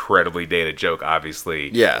incredibly dated joke,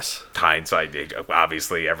 obviously. Yes. Hindsight,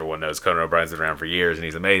 obviously, everyone knows Conan O'Brien's been around for years, and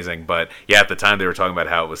he's amazing, but, yeah, at the time, they were talking about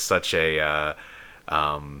how it was such a,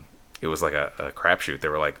 it was like a crapshoot. They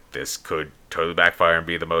were like, this could totally backfire and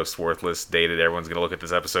be the most worthless dated. Everyone's gonna look at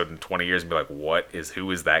this episode in 20 years and be like,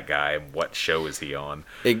 who is that guy? What show is he on?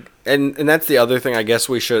 And that's the other thing I guess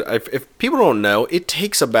we should, if people don't know, it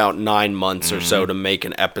takes about 9 months or so to make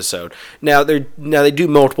an episode. Now they do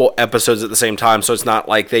multiple episodes at the same time, so it's not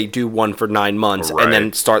like they do one for 9 months and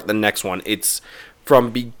then start the next one. It's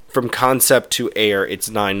from concept to air, it's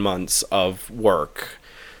 9 months of work.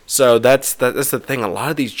 So that's the thing. A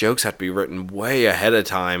lot of these jokes have to be written way ahead of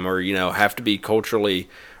time, or have to be culturally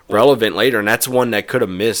relevant later, and that's one that could have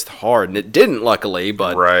missed hard, and it didn't, luckily.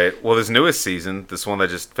 But right. Well, this newest season, this one that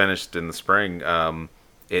just finished in the spring,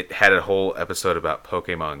 it had a whole episode about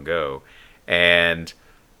Pokemon Go, and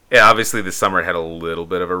obviously this summer it had a little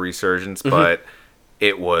bit of a resurgence, but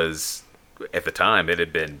it was, at the time, it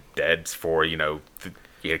had been dead for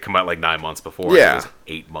it had come out like 9 months before. Yeah. It was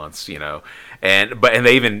 8 months, but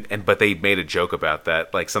they made a joke about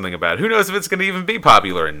that, like something about who knows if it's going to even be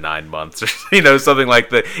popular in 9 months, or something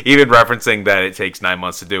like that. Even referencing that it takes 9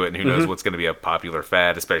 months to do it, and who knows what's going to be a popular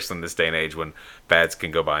fad, especially in this day and age when fads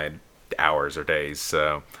can go by in hours or days.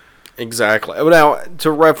 So exactly. Now,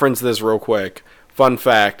 to reference this real quick, fun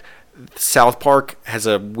fact: South Park has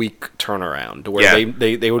a week turnaround where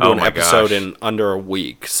they would do an episode in under a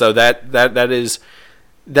week. So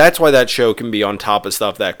that's why that show can be on top of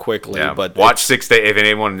stuff that quickly. Yeah. But watch 6 days if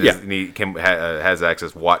anyone has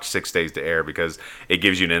access. Watch 6 days to air, because it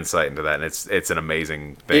gives you an insight into that, and it's an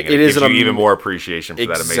amazing thing. It gives you even more appreciation for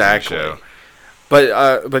that amazing show.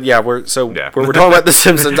 But yeah, we're talking about The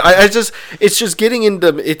Simpsons. It's just getting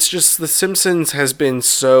into. It's just The Simpsons has been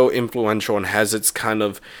so influential and has its kind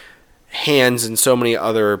of hands in so many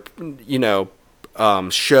other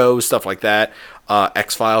shows, stuff like that.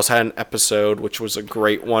 X-Files had an episode, which was a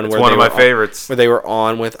great one. It's one of my favorites. Where they were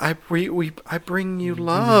on with, I bring you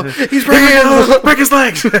love. He's bringing break his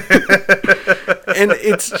legs. And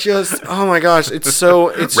it's just, oh my gosh, it's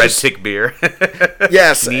Red Tick beer.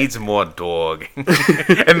 Yes. Needs more dog. And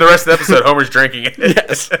the rest of the episode, Homer's drinking it.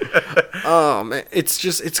 Yes. Oh man,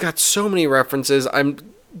 it's got so many references.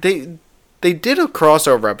 They did a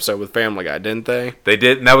crossover episode with Family Guy, didn't they? They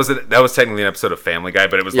did, and that was technically an episode of Family Guy,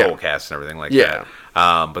 but it was the whole cast and everything like that.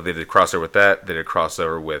 But they did a crossover with that. They did a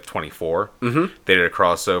crossover with 24. Mm-hmm. They did a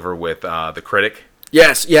crossover with The Critic.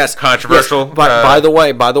 Yes. Controversial. Yes. By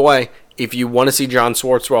the way, if you want to see John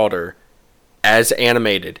Swartzwelder as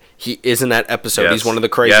animated, he is in that episode. Yes. He's one of the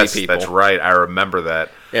crazy people. That's right. I remember that.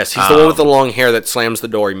 Yes, he's the one with the long hair that slams the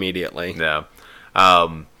door immediately. Yeah.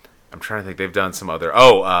 I'm trying to think. They've done some other...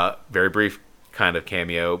 very brief kind of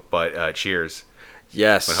cameo, but Cheers.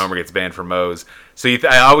 Yes. When Homer gets banned from Moe's. So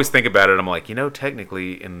I always think about it. I'm like,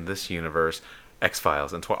 technically in this universe,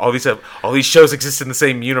 X-Files and all these shows exist in the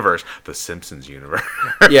same universe. The Simpsons universe.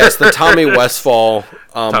 Yes, the Tommy Westfall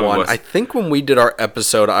one. I think when we did our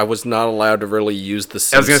episode, I was not allowed to really use the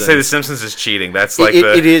Simpsons. I was going to say the Simpsons is cheating. That's like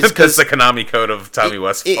it is, that's the Konami code of Tommy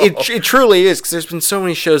Westfall. It truly is, because there's been so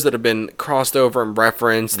many shows that have been crossed over and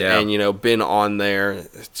referenced and been on there.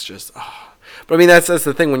 It's just, but I mean that's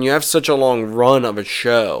the thing, when you have such a long run of a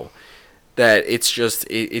show that it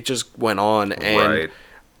just went on. And right.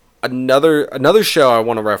 Another show I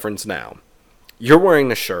want to reference now. You're wearing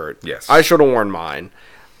the shirt. Yes. I should have worn mine.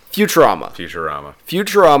 Futurama.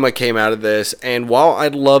 Futurama came out of this, and while I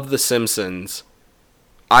love The Simpsons,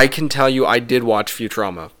 I can tell you I did watch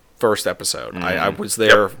Futurama first episode. I was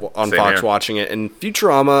there on Same Fox here. watching it, and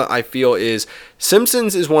Futurama, I feel,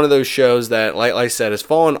 Simpsons is one of those shows that, like I said, has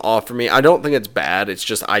fallen off for me. I don't think it's bad. It's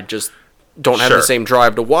just I just don't have the same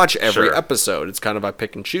drive to watch every episode. It's kind of I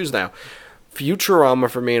pick and choose now. Futurama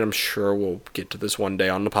for me, and I'm sure we'll get to this one day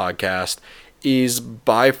on the podcast, is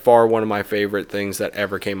by far one of my favorite things that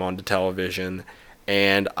ever came onto television.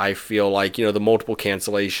 And I feel like, the multiple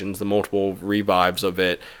cancellations, the multiple revives of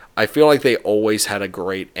it, I feel like they always had a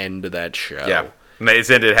great end to that show. Yeah. And it's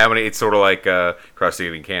ended it's sort of like Krusty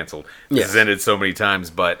getting canceled. Yes. It's ended so many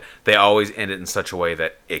times, but they always end it in such a way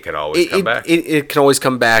that it could always come back. It can always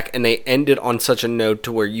come back, and they end it on such a note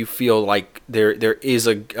to where you feel like there is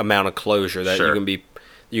a amount of closure that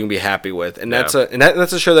you can be happy with. And that's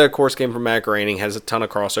a show that, of course, came from Matt Groening, has a ton of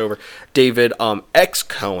crossover. David X.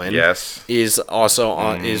 Cohen is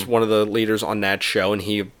also is one of the leaders on that show, and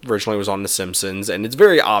he originally was on The Simpsons, and it's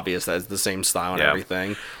very obvious that it's the same style and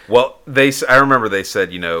everything. Well, I remember they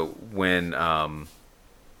said, when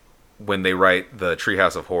they write the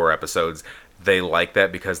Treehouse of Horror episodes, they like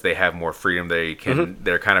that because they have more freedom.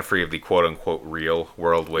 They're kind of free of the quote unquote real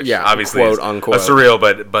world, which obviously is surreal.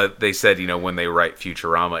 But they said, when they write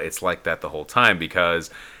Futurama, it's like that the whole time,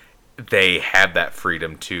 because they have that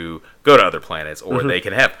freedom to go to other planets, or they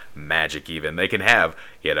can have magic even. They can have,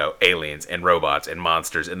 aliens and robots and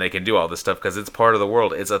monsters, and they can do all this stuff because it's part of the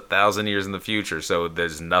world. It's 1,000 years in the future, so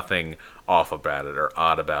there's nothing off about it or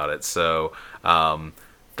odd about it. So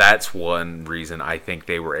that's one reason I think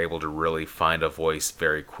they were able to really find a voice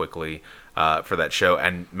very quickly for that show.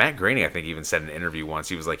 And Matt Groening, I think, even said in an interview once,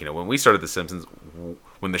 he was like, when we started The Simpsons,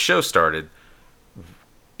 when the show started,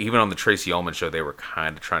 even on the Tracy Ullman show, they were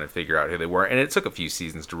kind of trying to figure out who they were. And it took a few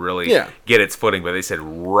seasons to really get its footing. But they said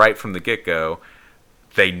right from the get-go,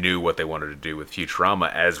 they knew what they wanted to do with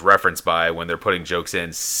Futurama, as referenced by when they're putting jokes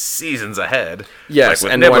in seasons ahead. Yes, like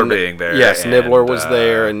with and Nibbler being there. Yes, and, Nibbler was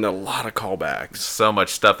there, and a lot of callbacks. So much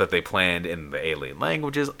stuff that they planned in the alien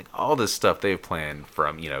languages. Like all this stuff they've planned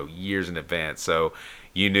from, years in advance. So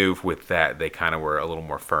you knew with that, they kind of were a little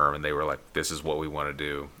more firm, and they were like, this is what we want to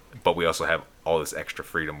do. But we also have all this extra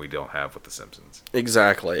freedom we don't have with The Simpsons.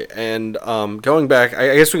 Exactly. And going back,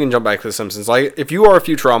 I guess we can jump back to The Simpsons. Like, if you are a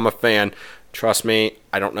Futurama fan, trust me,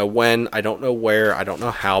 I don't know when, I don't know where, I don't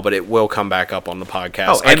know how, but it will come back up on the podcast.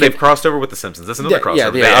 Oh, and they've crossed over with The Simpsons. That's another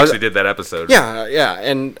crossover. They actually did that episode. Yeah,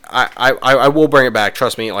 and I will bring it back.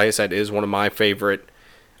 Trust me, like I said, it is one of my favorite.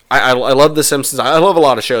 I love The Simpsons. I love a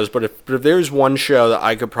lot of shows, but if there's one show that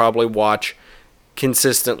I could probably watch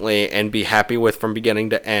consistently and be happy with from beginning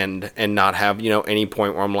to end and not have any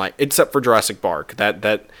point where I'm like, except for Jurassic Park, that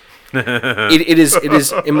it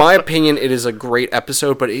is in my opinion, it is a great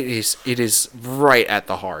episode, but it is right at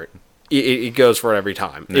the heart. It goes for it every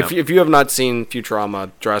time. Yep. If you have not seen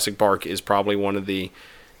Futurama, Jurassic Park is probably one of the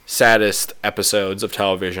saddest episodes of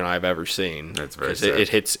television I've ever seen. That's very sad. It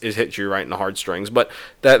hits you right in the heartstrings. But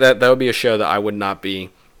that would be a show that I would not be.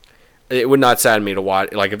 It would not sadden me to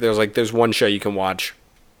watch. Like, if there's one show you can watch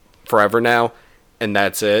forever now, and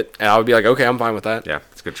that's it, and I would be like, okay, I'm fine with that. Yeah,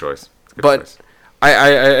 it's a good choice. Choice.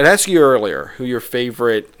 I asked you earlier who your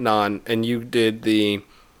favorite and you did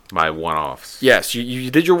my one-offs. Yes,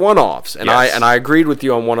 you did your one-offs, and yes. I agreed with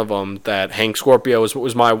you on one of them, that Hank Scorpio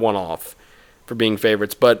was my one-off for being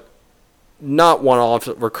favorites, but not one-off,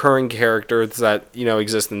 recurring characters that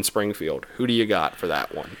exist in Springfield. Who do you got for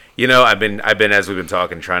that one? I've been as we've been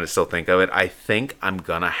talking, trying to still think of it. I think I'm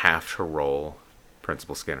gonna have to roll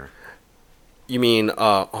Principal Skinner. You mean,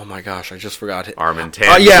 oh my gosh, I just forgot it. Armin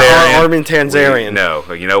Tanzarian. Armin Tanzarian.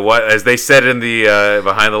 No, you know what? As they said in the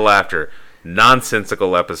Behind the Laughter,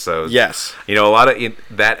 nonsensical episodes. Yes. A lot of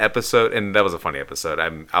that episode, and that was a funny episode.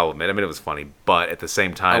 I'll admit. I mean, it was funny, but at the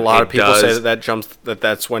same time, a lot of people say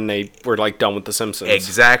that's when they were like done with The Simpsons.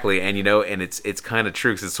 Exactly, and and it's kind of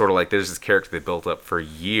true, because it's sort of like there's this character they built up for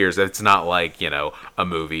years. It's not like a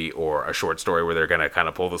movie or a short story where they're gonna kind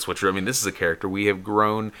of pull the switch. I mean, this is a character we have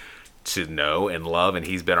grown to know and love, and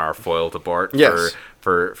he's been our foil to Bart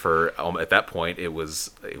for at that point it was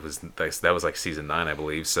that was like season 9, I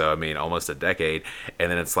believe. So I mean, almost a decade. And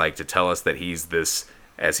then it's like, to tell us that he's this,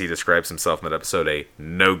 as he describes himself in that episode, a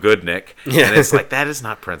no good Nick. Yeah. And it's like, that is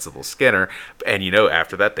not Principal Skinner. And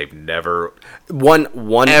after that, they've never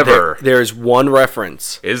ever. There's one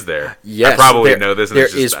reference. Is there? Yes, I probably know this. And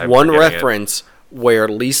there is one reference where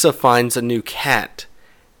Lisa finds a new cat.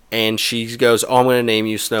 And she goes, "Oh, I'm going to name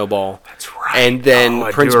you Snowball." That's right. And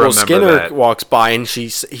then Principal Skinner walks by, and he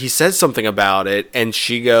says something about it, and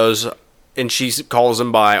she goes, and she calls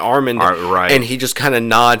him by Armin, right. And he just kind of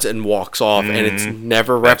nods and walks off, and it's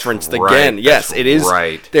never referenced again. Yes, it is.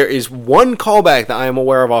 Right. There is one callback that I am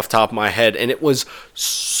aware of off the top of my head, and it was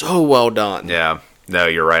so well done. Yeah. No,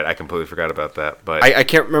 you're right. I completely forgot about that. But I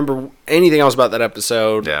can't remember anything else about that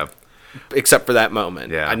episode. Yeah. Except for that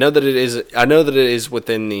moment. Yeah. I know that it is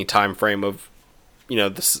within the time frame of,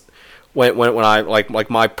 this when I like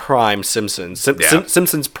my prime Simpsons.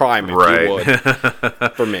 Simpsons prime, if you would,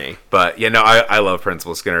 for me. But I love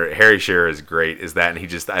Principal Skinner. Harry Shearer is great. Is that,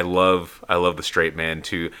 and I love the straight man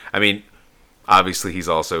too. I mean, obviously he's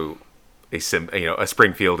also a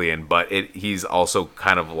Springfieldian, but he's also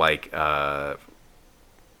kind of like Frank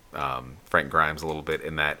Grimes a little bit,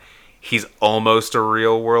 in that he's almost a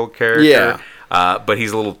real world character. Yeah. But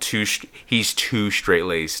he's a little too straight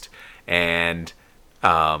laced and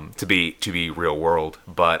to be real world.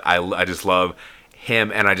 But I just love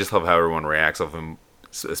him, and I just love how everyone reacts of him,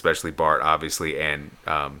 especially Bart, obviously, and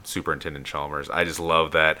Superintendent Chalmers. I just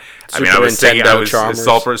love that. Super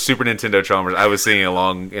Nintendo Chalmers. I was singing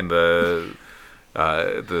along in the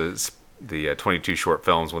 22 short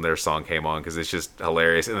films when their song came on, because it's just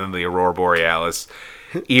hilarious. And then the Aurora Borealis.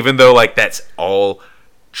 Even though, that's all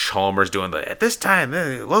Chalmers doing, at this time,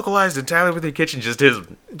 localized entirely within the kitchen, just his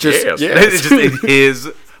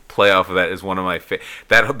play off of that is one of my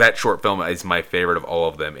that short film is my favorite of all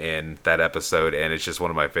of them in that episode, and it's just one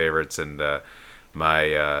of my favorites. And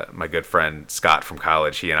my good friend Scott from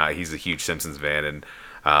college, he's a huge Simpsons fan,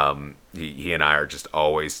 and he and I are just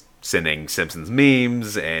always sending Simpsons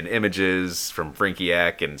memes and images from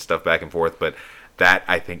Frinkiac and stuff back and forth. But that,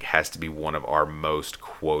 I think, has to be one of our most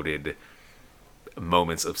quoted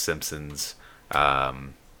moments of Simpsons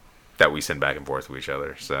that we send back and forth to each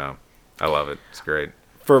other. So I love it. It's great.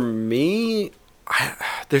 For me,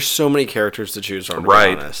 there's so many characters to choose from, to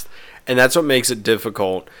Right. be honest. And that's what makes it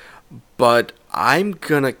difficult. But I'm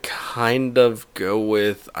going to kind of go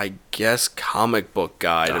with, I guess, comic book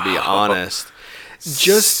guy, to be honest.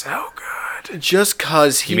 Just so good. Just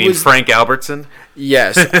because he You mean was... Frank Albertson?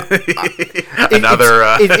 Yes. Another.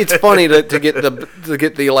 It's funny to get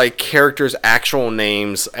the like characters' actual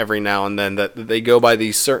names every now and then, that they go by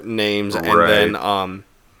these certain names, Right.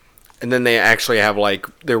 and then they actually have like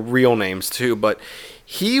their real names too. But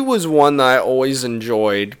he was one that I always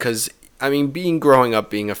enjoyed because, I mean, being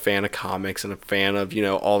a fan of comics and a fan of,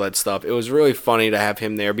 all that stuff, it was really funny to have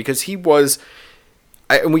him there because he was.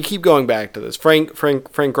 And we keep going back to this. Frank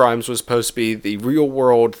Grimes was supposed to be the real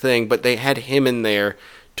world thing, but they had him in there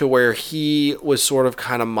to where he was sort of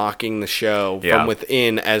kind of mocking the show from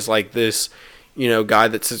within as like this, guy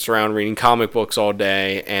that sits around reading comic books all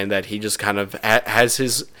day, and that he just kind of has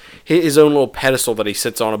his own little pedestal that he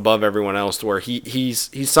sits on above everyone else, to where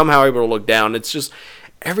he's somehow able to look down. It's just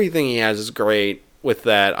everything he has is great. With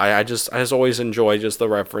that, I just always enjoy just the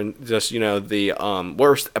reference, just the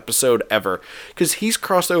worst episode ever, because he's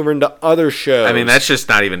crossed over into other shows. I mean, that's just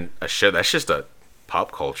not even a show. That's just a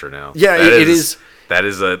pop culture now. Yeah, it is. That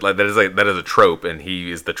is a trope, and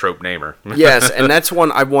he is the trope namer. Yes, and that's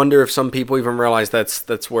one. I wonder if some people even realize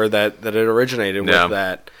that's where that it originated with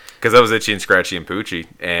that. Because that was Itchy and Scratchy and Poochie,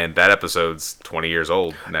 and that episode's 20 years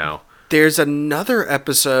old now. There's another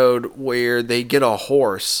episode where they get a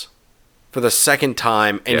horse for the second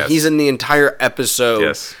time, and he's in the entire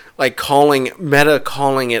episode, like calling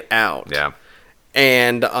it out. Yeah,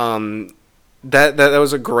 and that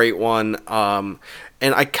was a great one. And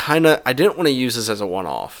I didn't want to use this as a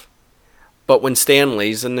one-off, but when Stan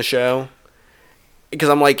Lee's in the show, because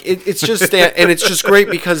I'm like, it's just Stan, and it's just great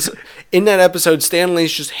because in that episode, Stan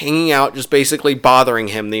Lee's just hanging out, just basically bothering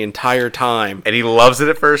him the entire time. And he loves it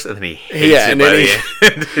at first, and then he hates it by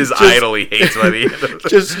the end. His idol he hates by the end.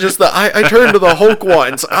 Just I turned to the Hulk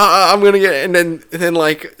once. I'm gonna get, and then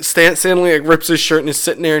like Stan Lee like rips his shirt and is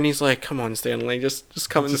sitting there, and he's like, "Come on, Stan Lee, just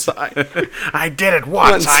come inside." I did it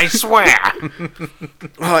once, I swear.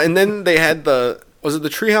 And then they had was it the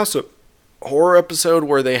Treehouse Horror episode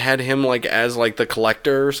where they had him like as like the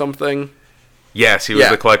collector or something? Yes, he was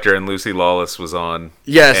the collector, and Lucy Lawless was on.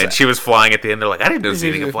 Yes, and she was flying at the end. They're like, I didn't know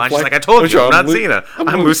Xena could fly. She's like, I told you, I'm not Xena.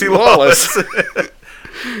 I'm Lucy Lawless.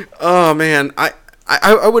 Oh man,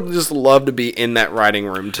 I would just love to be in that writing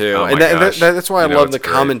room too, oh, and that's why I love the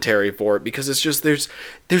commentary for it, because it's just there's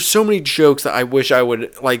so many jokes that I wish I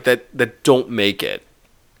would like that don't make it.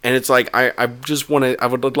 And it's like, I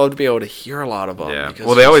would love to be able to hear a lot of them. Yeah.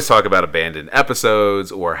 Well, they always talk about abandoned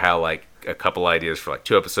episodes, or how like a couple ideas for like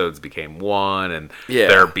 2 episodes became 1, and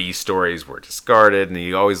their B stories were discarded. And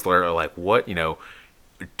you always learn like, what,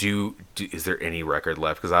 is there any record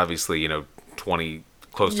left? Because obviously, 20,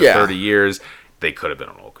 close to 30 years, they could have been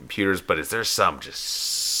on old computers. But is there some just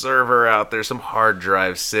server out there, some hard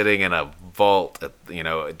drive sitting in a vault,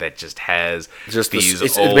 that just has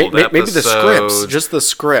these old episodes, maybe the scripts, just the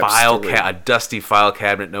scripts, a dusty file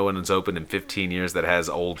cabinet no one has opened in 15 years that has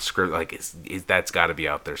old script, like that's got to be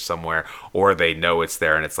out there somewhere, or they know it's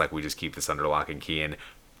there and it's like, we just keep this under lock and key, and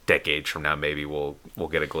decades from now maybe we'll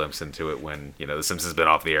get a glimpse into it when The Simpsons has been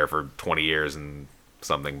off the air for 20 years and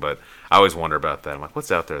something. But I always wonder about that. I'm like,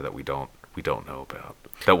 what's out there that we don't know about,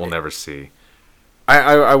 that we'll never see?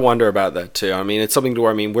 I wonder about that too. I mean, it's something to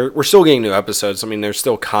where, I mean, we're still getting new episodes. I mean, there's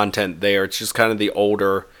still content there. It's just kind of the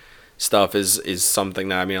older stuff is something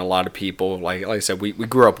that, I mean, a lot of people, like I said, we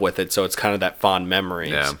grew up with it, so it's kind of that fond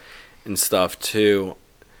memories and stuff too.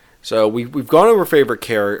 So we've gone over favorite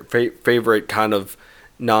kind of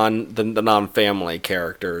the non-family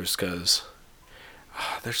characters, because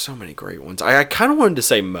there's so many great ones. I kind of wanted to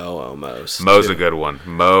say Mo almost. Mo's a good one.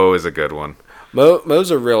 Mo is a good one.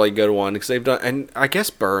 Mo's a really good one, because they've done, and I guess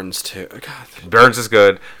Burns too. God. Burns is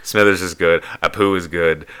good. Smithers is good. Apu is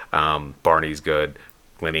good. Barney's good.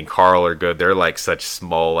 Lenny and Carl are good. They're like such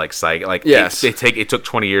small, like yes. It took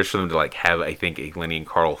 20 years for them to like have, I think, a Lenny and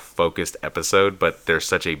Carl focused episode, but they're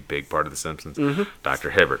such a big part of The Simpsons. Mm-hmm.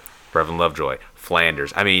 Dr. Hibbert, Reverend Lovejoy,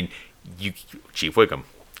 Flanders. I mean, Chief Wiggum.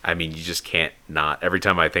 I mean, you just can't not. Every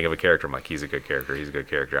time I think of a character, I'm like, he's a good character. He's a good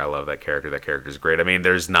character. I love that character. That character's great. I mean,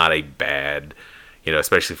 there's not a bad,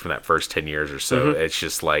 especially from that first 10 years or so. Mm-hmm. It's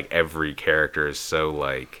just like every character is so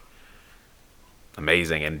like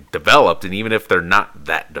amazing and developed. And even if they're not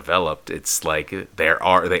that developed, it's like they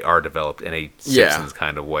are developed in a Simpsons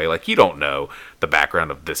kind of way. Like, you don't know the background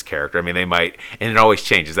of this character. I mean, they might, and it always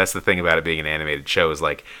changes. That's the thing about it being an animated show is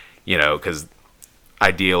like, because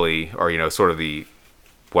ideally, or sort of the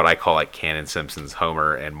what I call like canon Simpsons,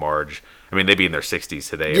 Homer and Marge. I mean, they'd be in their 60s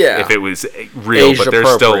today if it was real, but they're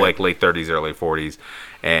still like late 30s, early 40s,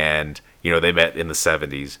 and they met in the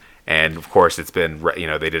 70s. And of course, it's been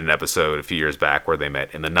they did an episode a few years back where they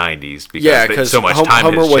met in the 90s because so much time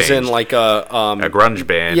Homer has was changed. in like a grunge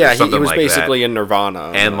band. Yeah, or something he was like basically that. in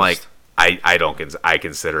Nirvana, and like. I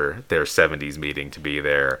consider their 70s meeting to be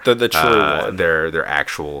their the true one, their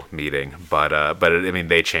actual meeting. But I mean,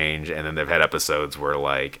 they change, and then they've had episodes where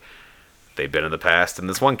like they've been in the past, and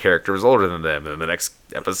this one character was older than them, and the next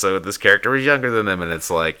episode this character was younger than them, and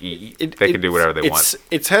it's like they can do whatever they want.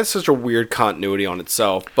 It's had such a weird continuity on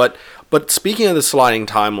itself, but speaking of the sliding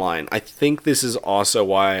timeline, I think this is also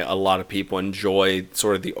why a lot of people enjoy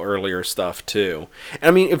sort of the earlier stuff too. And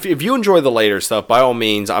I mean, if you enjoy the later stuff, by all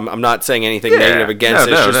means, I'm not saying anything negative against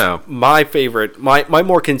it. It's just my favorite, my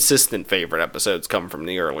more consistent favorite episodes come from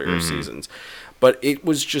the earlier seasons. But it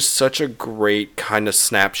was just such a great kind of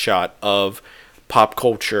snapshot of pop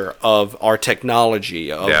culture, of our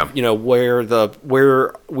technology, of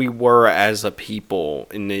where we were as a people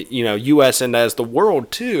in the U.S. and as the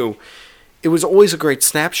world too. It was always a great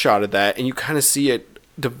snapshot of that, and you kind of see it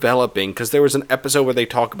developing, because there was an episode where they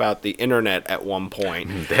talk about the internet at one point.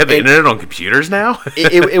 They have the internet on computers now.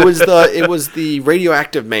 it was the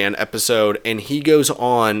Radioactive Man episode, and he goes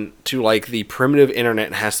on to like the primitive internet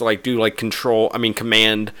and has to like do like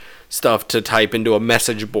command stuff to type into a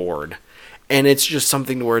message board, and it's just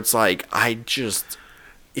something where it's like it's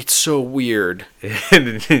so weird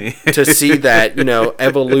to see that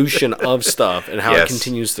evolution of stuff and how it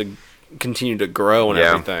continue to grow and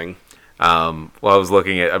everything. Well, I was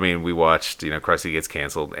looking at, we watched, Krusty Gets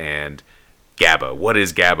Canceled and Gabbo. What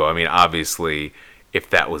is Gabbo? I mean, obviously, if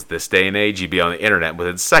that was this day and age, you'd be on the internet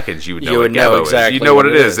within seconds. You would know what Gabbo is. You'd know what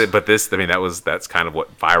it is. But this, that's kind of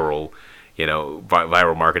what viral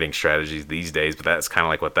marketing strategies these days. But that's kind of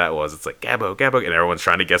like what that was. It's like Gabbo, and everyone's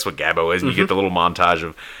trying to guess what Gabbo is. And you get the little montage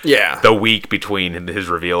of the week between his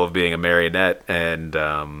reveal of being a marionette and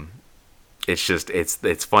it's just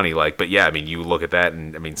it's funny, like, but yeah, you look at that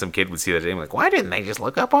and some kid would see that and be like, why didn't they just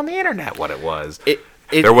look up on the internet what it was?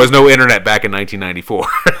 There was no internet back in 1994.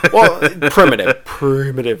 Well,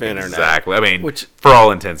 primitive internet. Exactly. Which, for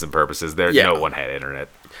all intents and purposes, no one had internet.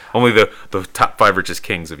 Only the top 5 richest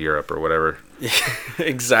kings of Europe or whatever.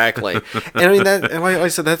 Exactly. And and like I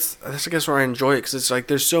said, that's I guess where I enjoy it, because it's like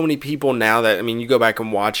there's so many people now that you go back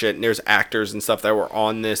and watch it, and there's actors and stuff that were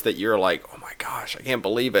on this that you're like, oh my gosh, I can't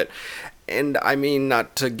believe it. And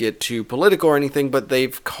not to get too political or anything, but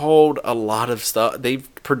they've called a lot of stuff. They've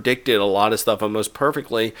predicted a lot of stuff almost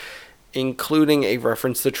perfectly, including a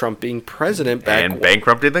reference to Trump being president and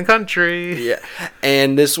bankrupting the country. Yeah,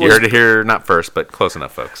 and this was... You heard it here, not first, but close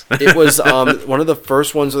enough, folks. It was one of the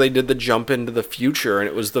first ones where they did the jump into the future, and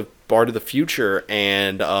it was the Bart of the Future,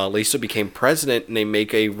 and Lisa became president, and they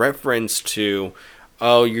make a reference to,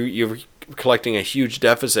 you're collecting a huge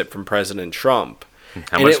deficit from President Trump.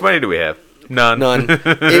 How much money do we have? None.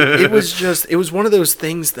 It was one of those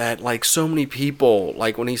things that, like, so many people,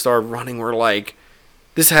 like, when he started running, were like,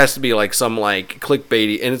 this has to be like some like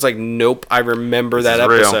clickbaity, and it's like, nope, I remember that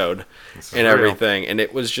episode and everything. And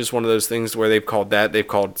it was just one of those things where they've called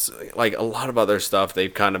like a lot of other stuff,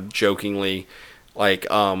 they've kind of jokingly like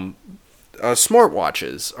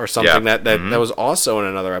smartwatches or something that was also in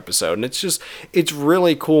another episode. And it's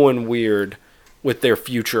really cool and weird with their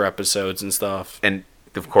future episodes and stuff. And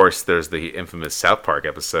of course, there's the infamous South Park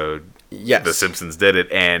episode. Yes. The Simpsons did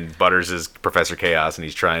it, and Butters is Professor Chaos, and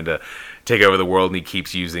he's trying to take over the world, and he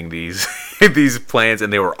keeps using these these plans,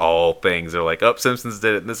 and they were all things. They're like, Simpsons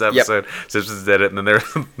did it in this episode. Yep. Simpsons did it, and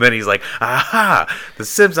then he's like, aha, the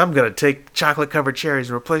Simpsons, I'm going to take chocolate-covered cherries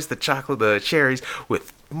and replace the cherries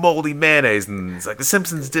with moldy mayonnaise, and it's like, the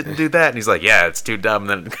Simpsons didn't do that, and he's like, yeah, it's too dumb.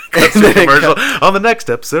 And then it cuts to a commercial. On the next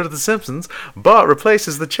episode of The Simpsons, Bart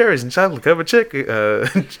replaces the cherries and chocolate-covered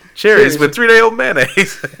cherries with 3-day-old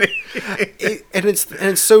mayonnaise. And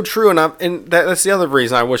it's so true, and that's the other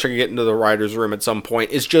reason I wish I could get into the writer's room at some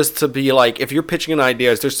point, is just to be like, if you're pitching an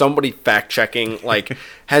idea, is there somebody fact-checking, like,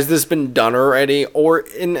 has this been done already?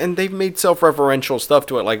 And they've made self-referential stuff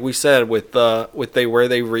to it, like we said, with where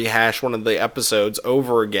they rehash one of the episodes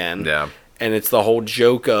over again. Yeah. and it's the whole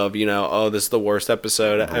joke of, oh, this is the worst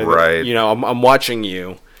episode. Right. I'm watching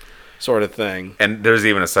you, sort of thing. And there's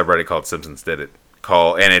even a subreddit called Simpsons Did It.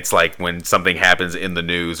 And it's like when something happens in the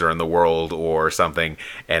news or in the world or something,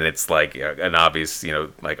 and it's like an obvious,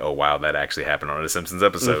 like, oh wow, that actually happened on a Simpsons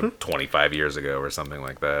episode 25 years ago or something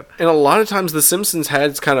like that. And a lot of times the Simpsons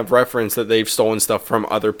has kind of reference that they've stolen stuff from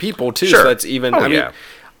other people too. Sure. So that's even,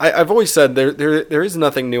 I've always said there is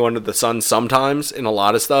nothing new under the sun sometimes in a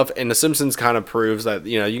lot of stuff, and the Simpsons kind of proves that,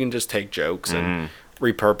 you can just take jokes and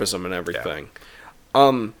repurpose them and everything.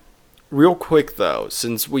 Yeah. Real quick though,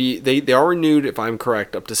 since they are renewed, if I'm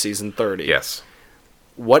correct, up to season 30. Yes.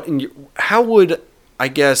 How would, I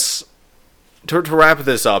guess, to wrap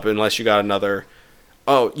this up, unless you got another?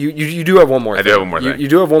 Oh, you do have one more thing. I do have one more thing. You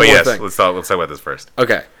do have one more thing. Let's talk about this first.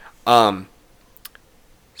 Okay.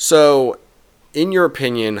 So, in your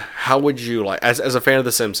opinion, how would you like, as a fan of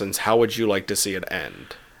The Simpsons, how would you like to see it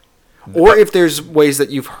end? Or if there's ways that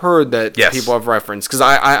you've heard that people have referenced, because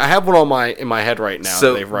I have one in my head right now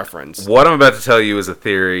that they've referenced. What I'm about to tell you is a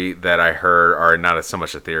theory that I heard, or not so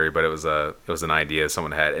much a theory, but it was an idea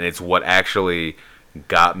someone had, and it's what actually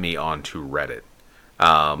got me onto Reddit.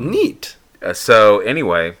 Neat. So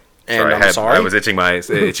anyway, and I was itching my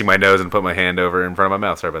nose and put my hand over in front of my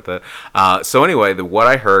mouth. Sorry about that. So anyway, what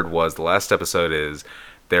I heard was the last episode is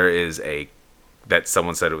that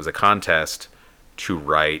someone said it was a contest to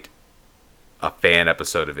write a fan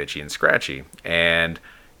episode of Itchy and Scratchy, and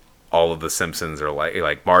all of the Simpsons are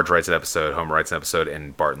like Marge writes an episode, Homer writes an episode,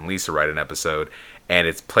 and Bart and Lisa write an episode, and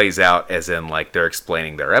it plays out as in like they're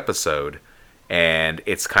explaining their episode, and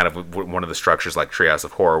it's kind of one of the structures like Treehouse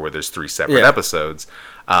of Horror where there's 3 separate episodes.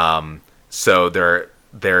 So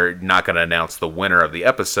they're not going to announce the winner of the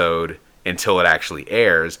episode until it actually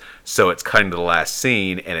airs. So it's cutting to the last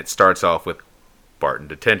scene, and it starts off with Bart in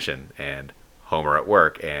detention and Homer at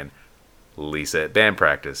work and Lisa at band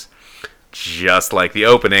practice, just like the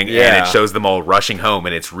opening, and it shows them all rushing home,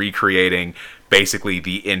 and it's recreating basically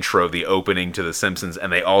the intro, the opening to The Simpsons,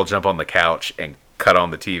 and they all jump on the couch and cut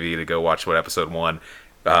on the TV to go watch which episode won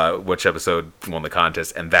the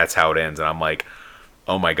contest, and that's how it ends. And I'm like,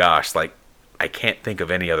 oh my gosh, like I can't think of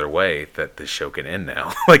any other way that this show can end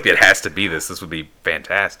now. Like it has to be this. This would be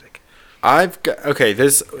fantastic.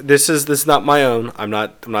 This is not my own. I'm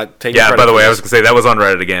not taking. Yeah. By the way, I was gonna say that was on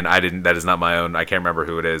Reddit again. That is not my own. I can't remember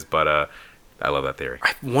who it is, but I love that theory.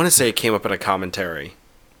 I want to say it came up in a commentary,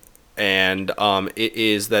 and it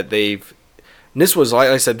is that they've. And this was, like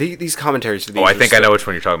I said, these commentaries. I think I know which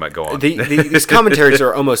one you're talking about. Go on. These commentaries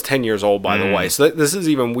are almost 10 years old, by the way. So this is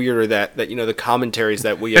even weirder that the commentaries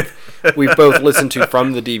that we've both listened to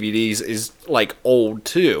from the DVDs is like old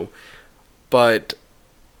too, but.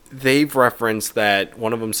 They've referenced that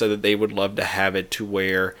one of them said that they would love to have it to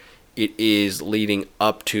where it is leading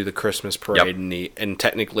up to the Christmas parade and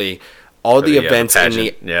technically all the events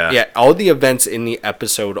all the events in the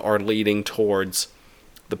episode are leading towards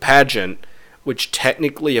the pageant, which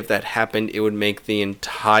technically if that happened it would make the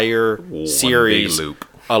entire series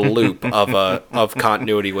a loop of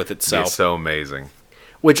continuity with itself. It's so amazing.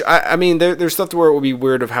 Which I mean there's stuff to where it would be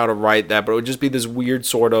weird of how to write that, but it would just be this weird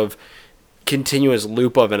sort of continuous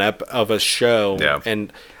loop of a show.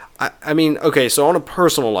 And I mean, okay, so on a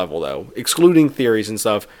personal level though, excluding theories and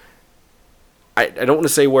stuff, I don't want to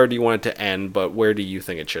say where do you want it to end, but where do you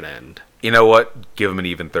think it should end? You know what? Give them an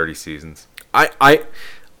even 30 seasons. I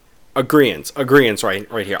agreeance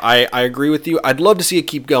right here. I agree with you. I'd love to see it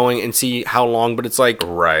keep going and see how long, but it's like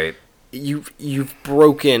you've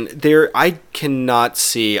broken there. I cannot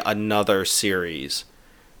see another series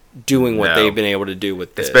doing what they've been able to do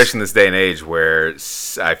with this. Especially in this day and age where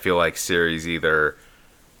I feel like series either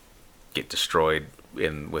get destroyed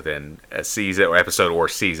within a season or episode or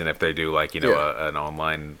season if they do like, an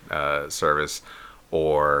online service,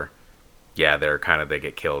 or they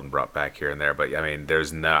get killed and brought back here and there. But I mean,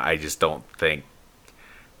 I just don't think,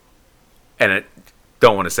 and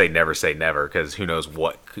don't want to say never because who knows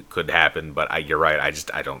what could happen, but you're right.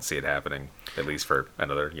 I don't see it happening. At least for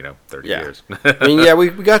another, 30 years. I mean, we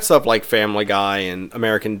got stuff like Family Guy and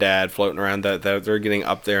American Dad floating around that they're getting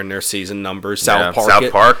up there in their season numbers. South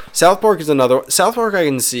Park is another. South Park I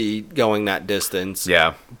can see going that distance.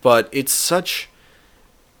 Yeah. But it's such.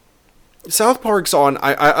 South Park's on.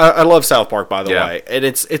 I love South Park, by the way, and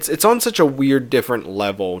it's on such a weird, different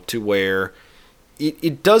level to where.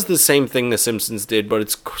 It does the same thing The Simpsons did, but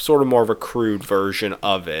it's sort of more of a crude version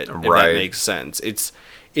of it. If that makes sense. It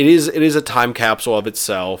is a time capsule of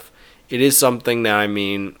itself. It is something that, I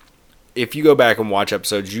mean, if you go back and watch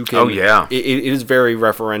episodes, you can. Oh, yeah. It is very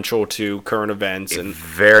referential to current events, and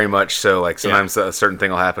very much so. Like sometimes a certain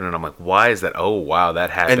thing will happen, and I'm like, "Why is that? Oh, wow, that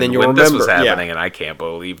happened." And then you'll when this was remember, happening, and I can't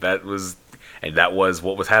believe that was, and that was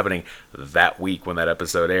what was happening that week when that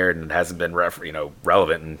episode aired, and it hasn't been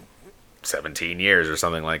relevant in 17 years or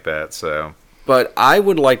something like that. So, but I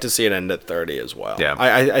would like to see it end at 30 as well. Yeah.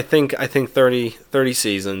 I think 30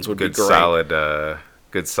 seasons would be great.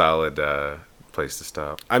 Good solid place to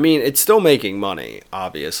stop. I mean, it's still making money,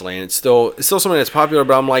 obviously, and it's still something that's popular.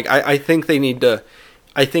 But I'm like, I think they need to.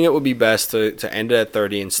 I think it would be best to end it at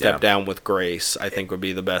 30 and step down with grace. I think would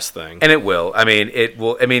be the best thing. And it will. I mean, it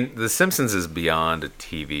will. I mean, The Simpsons is beyond a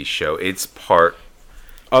TV show. It's part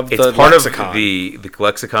of the lexicon. Of the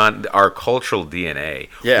lexicon, our cultural DNA.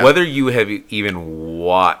 Yeah. Whether you have even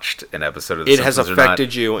watched an episode of The Simpsons has affected or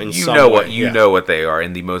not, you in you some know way. what you know what they are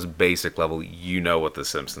in the most basic level. You know what The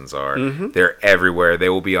Simpsons are. Mm-hmm. They're everywhere. They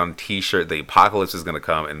will be on T-shirt. The apocalypse is going to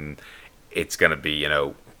come, and it's going to be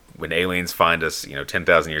when aliens find us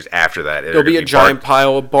 10,000 years after that. There'll be a giant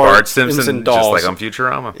pile of Bart Simpson dolls, just like on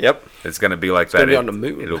Futurama. Yep, it's going to be like it's that. It'll be on the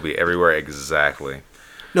moon. It'll be everywhere exactly.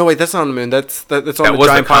 No, wait, that's not on the moon. That's on the was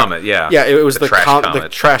giant the comet. Yeah, yeah, it was the trash comet. The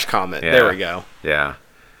trash comet. Yeah. There we go. Yeah.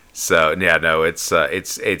 So yeah, no, it's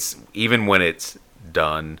even when it's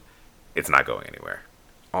done, it's not going anywhere.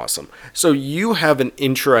 Awesome. So you have an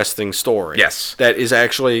interesting story. Yes. That is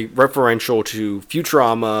actually referential to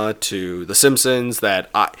Futurama, to The Simpsons. That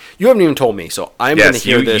you haven't even told me, so I'm going to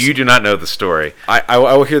hear this. You do not know the story. I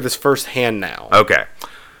will hear this firsthand now. Okay.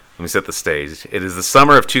 Let me set the stage. It is the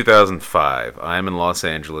summer of 2005. I am in Los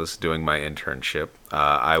Angeles doing my internship.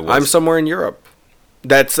 I'm somewhere in Europe.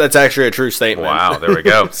 That's actually a true statement. Wow, there we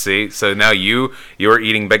go. See, so now you are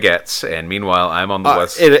eating baguettes, and meanwhile I'm on the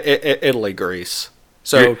west. Italy, Greece.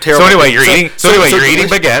 So anyway, you're eating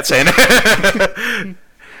baguettes, and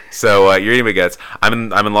so you're eating baguettes.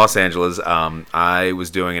 I'm in Los Angeles. I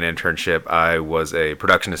was doing an internship. I was a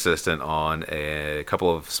production assistant on a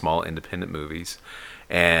couple of small independent movies.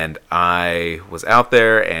 And I was out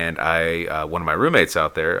there, and one of my roommates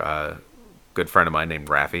out there, a good friend of mine named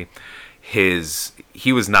Rafi,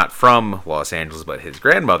 he was not from Los Angeles, but his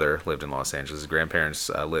grandmother lived in Los Angeles. His grandparents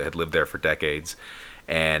had lived there for decades,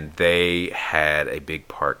 and they had a big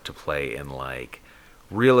part to play in like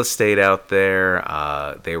real estate out there.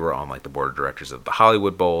 They were on like the board of directors of the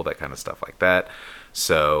Hollywood Bowl, that kind of stuff like that.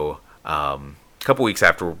 So a couple weeks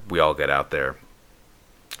after we all get out there,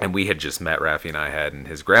 and we had just met, Rafi and I had, and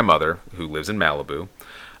his grandmother, who lives in Malibu,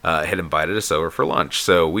 had invited us over for lunch.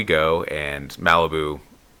 So we go, and Malibu,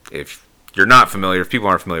 if people aren't familiar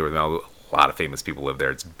with Malibu, a lot of famous people live there.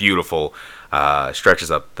 It's beautiful, stretches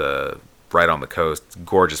up right on the coast,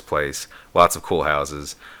 gorgeous place, lots of cool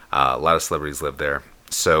houses, a lot of celebrities live there.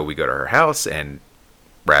 So we go to her house, and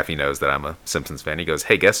Rafi knows that I'm a Simpsons fan. He goes,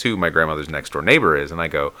 "Hey, guess who my grandmother's next door neighbor is?" And I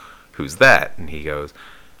go, "Who's that?" And he goes,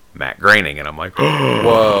 "Matt Groening." And I'm like,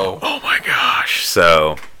 whoa, oh my gosh.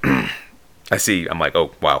 So I'm like,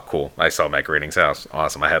 oh wow, cool. I saw Matt Groening's house.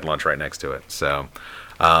 Awesome. I had lunch right next to it. So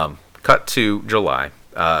cut to July.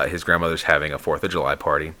 His grandmother's having a 4th of July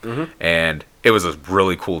party, and it was a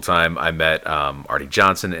really cool time. I met Artie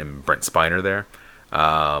Johnson and Brent Spiner there.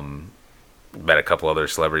 Met a couple other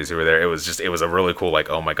celebrities who were there. It was a really cool, like,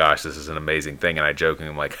 oh my gosh, this is an amazing thing. And I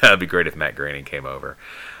jokingly, I'm like, it'd be great if Matt Groening came over.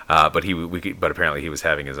 But apparently he was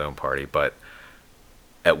having his own party. But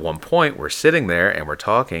at one point, we're sitting there and we're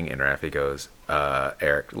talking, and Rafi goes,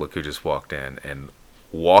 "Eric, look who just walked in." And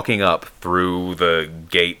walking up through the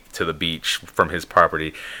gate to the beach from his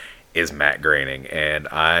property is Matt Groening. And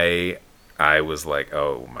I was like,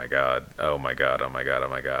 oh my god, oh my god, oh my god, oh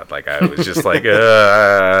my god. Like, I was just like,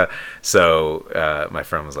 So my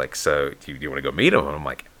friend was like, "So do you want to go meet him?" And I'm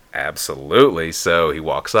like, absolutely. So he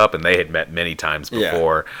walks up, and they had met many times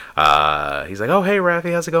before. Yeah. He's like, "Oh, hey,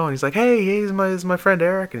 Rafi, how's it going?" He's like, "Hey, he's my friend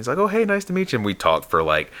Eric." And he's like, "Oh, hey, nice to meet you." And we talked for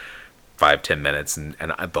like 5-10 minutes, and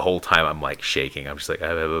the whole time I'm like shaking. I'm just like,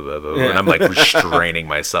 and I'm like restraining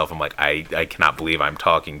myself. I'm like, I cannot believe I'm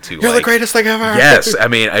talking to. You're the greatest thing ever. Yes, I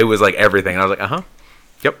mean, it was like everything. And I was like,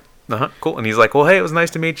 yep, cool. And he's like, "Well, hey, it was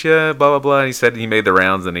nice to meet you." Blah blah blah. And he said he made the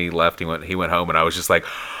rounds, and he left. He went home, and I was just like,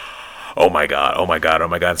 oh my god, oh my god, oh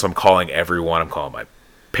my god. So I'm calling everyone. I'm calling my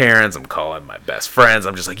parents. I'm calling my best friends.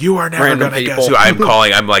 I'm just like, you are never going to guess who I'm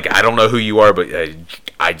calling. I'm like, I don't know who you are, but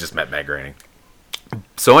I just met Matt Groening.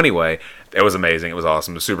 So anyway, it was amazing. It was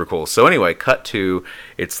awesome. It was super cool. So anyway, cut to,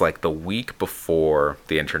 it's like the week before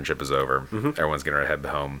the internship is over. Mm-hmm. Everyone's getting ready to head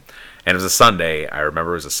home. And it was a Sunday. I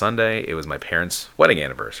remember it was a Sunday. It was my parents' wedding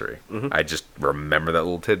anniversary. Mm-hmm. I just remember that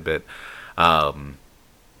little tidbit.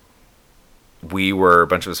 a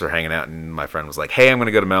bunch of us were hanging out, and my friend was like, "Hey, I'm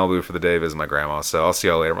gonna go to Malibu for the day, visit my grandma. So I'll see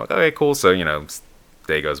y'all later." I'm like, "Okay, cool." So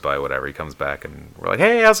day goes by, whatever. He comes back, and we're like,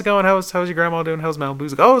 "Hey, how's it going? How's your grandma doing? How's Malibu?"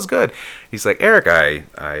 He's like, "Oh, it's good." He's like, "Eric, I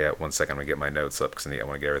 1 second, I'm gonna get my notes up because I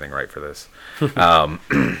want to get everything right for this."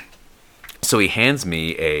 So he hands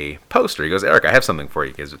me a poster. He goes, "Eric, I have something for you."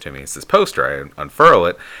 He gives it to me. It's this poster. I unfurl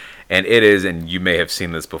it, and it is, and you may have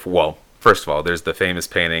seen this before. Well, first of all, there's the famous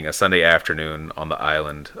painting, A Sunday Afternoon on the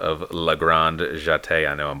Island of La Grande Jatte.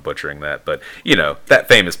 I know I'm butchering that, but that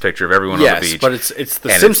famous picture of everyone on the beach. Yes, but it's the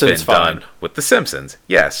and Simpsons it's been font. done with the Simpsons.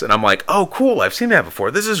 Yes, and I'm like, "Oh, cool! I've seen that before.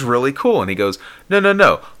 This is really cool." And he goes,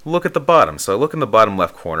 "No. Look at the bottom." So I look in the bottom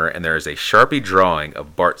left corner, and there is a Sharpie drawing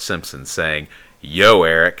of Bart Simpson saying, "Yo,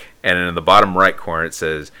 Eric," and in the bottom right corner it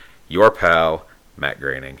says, "Your pal, Matt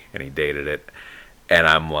Groening," and he dated it, and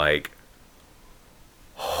I'm like.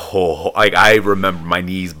 Oh, I remember my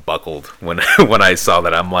knees buckled when I saw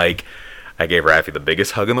that. I'm like, I gave Raffy the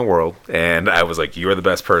biggest hug in the world, and I was like, "You are the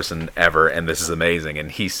best person ever, and this is amazing."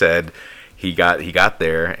 And he said he got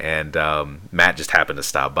there, and Matt just happened to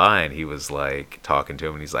stop by, and he was like talking to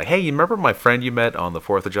him, and he's like, "Hey, you remember my friend you met on the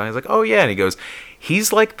 4th of July?" He's like, "Oh yeah," and he goes,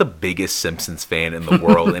 "He's like the biggest Simpsons fan in the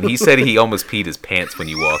world," and he said he almost peed his pants when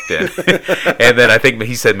you walked in. And then I think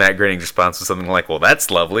he said Matt Groening's response was something like, "Well, that's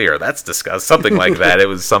lovely," or "That's disgusting," something like that. It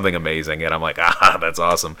was something amazing, and I'm like, that's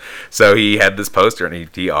awesome. So he had this poster, and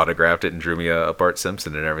he autographed it and drew me a Bart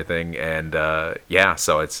Simpson and everything, and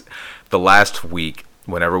so it's the last week.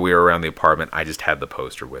 Whenever we were around the apartment, I just had the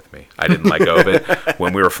poster with me. I didn't let go of it.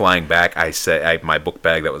 When we were flying back, I said my book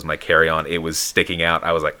bag that was my carry-on, it was sticking out.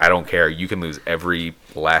 I was like, "I don't care. You can lose every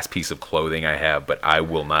last piece of clothing I have, but I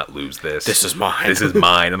will not lose this. This is mine. This is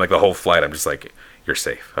mine." And like the whole flight, I'm just like, "You're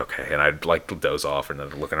safe, okay." And I'd like to doze off, and then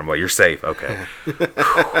look at him like, "You're safe, okay."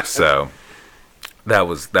 So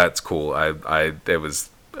that's cool. It was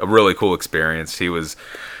a really cool experience. He was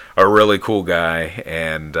a really cool guy,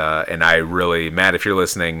 and I really, Matt, if you're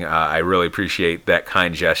listening, I really appreciate that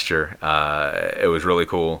kind gesture. It was really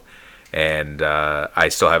cool, and I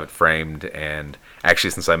still have it framed, and actually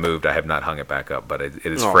since I moved I have not hung it back up, but it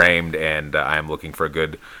is framed, and I'm looking for a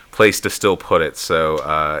good place to still put it,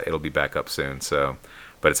 so it'll be back up soon. So,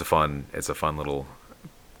 but it's a fun little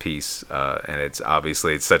piece, and it's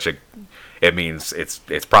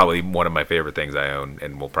probably one of my favorite things I own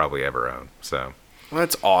and will probably ever own. So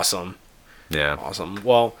That's awesome. yeah, Awesome.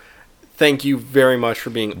 Well, thank you very much for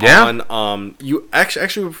being Yeah. on. You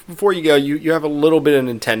actually before you go, you have a little bit of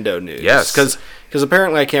Nintendo news. Yes. Because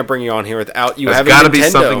apparently I can't bring you on here without you There's having gotta Nintendo. be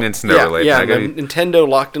something Nintendo related. Yeah, I gotta- Nintendo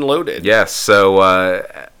locked and loaded. Yes. So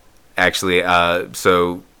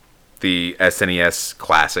so the SNES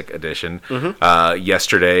Classic Edition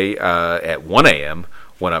yesterday at 1 a.m.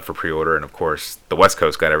 went up for pre-order, and of course the West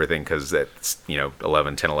Coast got everything because it's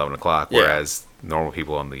 11 o'clock, Yeah. whereas normal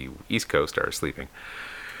people on the East Coast are sleeping.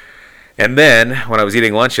 And then when I was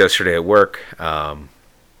eating lunch yesterday at work, someone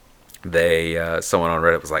on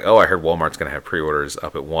Reddit was like, "Oh, I heard Walmart's going to have pre-orders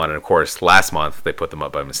up at 1." And of course, last month they put them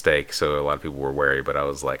up by mistake, so a lot of people were wary. But I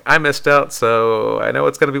was like, I missed out, so I know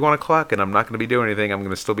it's going to be 1 o'clock, and I'm not going to be doing anything. I'm going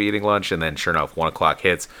to still be eating lunch. And then, sure enough, 1 o'clock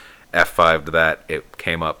hits. F5 to that. It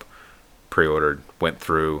came up, pre-ordered, went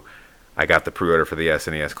through. I got the pre-order for the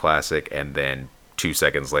SNES Classic, and then 2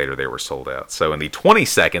 seconds later they were sold out. So in the 20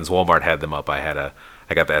 seconds Walmart had them up, I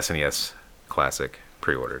got the SNES Classic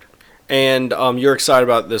pre-ordered. And you're excited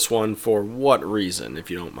about this one for what reason,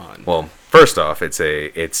 if you don't mind? Well, first off,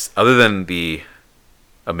 it's other than the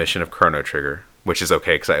omission of Chrono Trigger, which is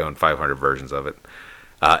okay because I own 500 versions of it.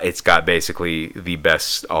 It's got basically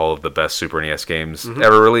all of the best Super NES games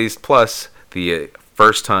ever released, plus the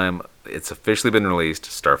first time it's officially been released,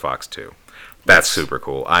 Star Fox 2. That's super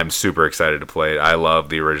cool. I'm super excited to play it. I love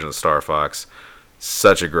the original Star Fox.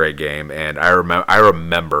 Such a great game, and I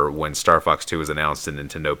remember when Star Fox 2 was announced in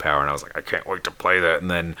Nintendo Power, and I was like, I can't wait to play that.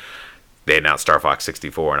 And then they announced Star Fox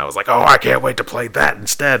 64, and I was like, oh, I can't wait to play that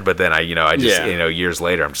instead. But then years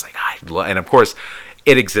later, I'm just like, and of course,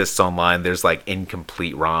 it exists online. There's like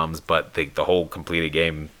incomplete ROMs, but the whole completed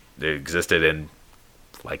game existed in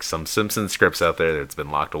like some Simpsons scripts out there that's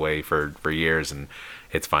been locked away for years, and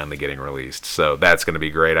it's finally getting released. So that's going to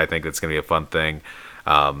be great. I think it's going to be a fun thing.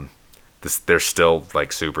 There's still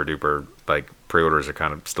like super duper like pre-orders are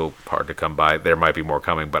kind of still hard to come by. There might be more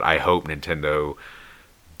coming, but I hope Nintendo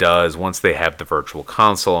does, once they have the Virtual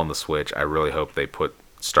Console on the Switch, I really hope they put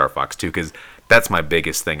Star Fox 2, because that's my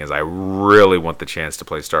biggest thing. Is I really want the chance to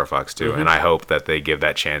play Star Fox 2, and I hope that they give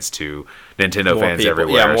that chance to Nintendo More fans people.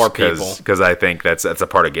 everywhere. Yeah, more people. Because I think that's a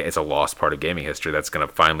part of it's a lost part of gaming history that's going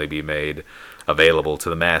to finally be made available to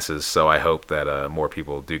the masses. So I hope that more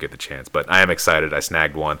people do get the chance. But I am excited. I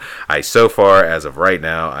snagged one. So far, as of right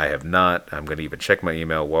now, I have not. I'm going to even check my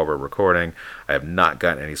email while we're recording. I have not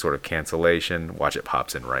gotten any sort of cancellation. Watch, it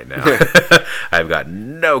pops in right now. I've got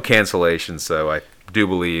no cancellation, so I do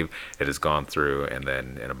believe it has gone through, and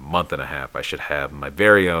then in a month and a half I should have my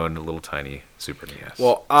very own little tiny Super NES.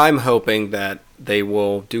 Well, I'm hoping that they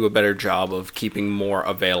will do a better job of keeping more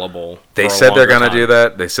available. They said they're going to do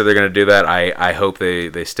that. They said they're going to do that. I hope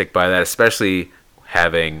they stick by that, especially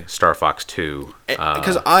having Star Fox 2.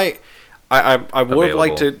 Because I would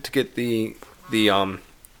like available. to get the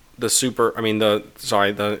Super. I mean the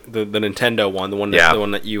Nintendo one, the one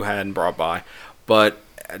that you had and brought by, but.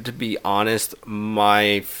 To be honest,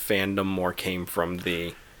 my fandom more came from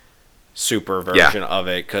the Super version of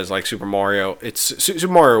it, because like Super Mario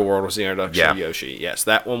World was the introduction of Yoshi. Yes,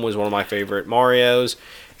 that one was one of my favorite Marios,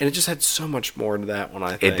 and it just had so much more to that one.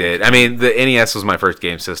 I think it did. I mean, the NES was my first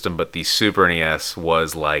game system, but the Super NES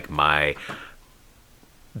was like that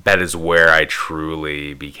is where I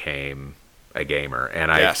truly became a gamer, and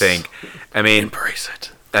I think, I mean, embrace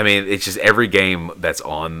it. I mean, it's just every game that's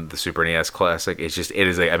on the Super NES Classic.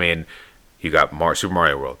 I mean, you got Super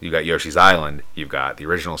Mario World, you got Yoshi's Island, you've got the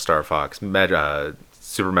original Star Fox,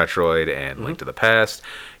 Super Metroid, and Link to the Past.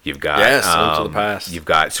 You've got Link to the Past. You've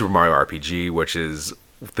got Super Mario RPG, which is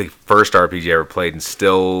the first RPG I ever played, and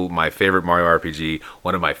still my favorite Mario RPG.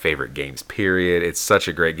 One of my favorite games. Period. It's such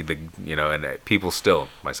a great, and people still,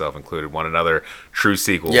 myself included, want another true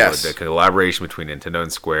sequel. Yes. The collaboration between Nintendo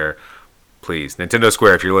and Square. Please, Nintendo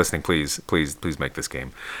Square, if you're listening, please make this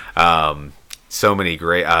game. So many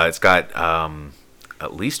great. It's got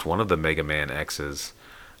at least one of the Mega Man X's.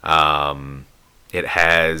 It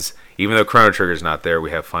has, even though Chrono Trigger's not there, we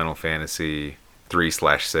have Final Fantasy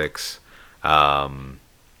 3/6,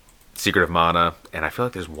 Secret of Mana, and I feel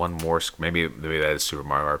like there's one more. Maybe that is Super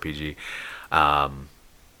Mario RPG. I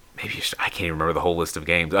can't even remember the whole list of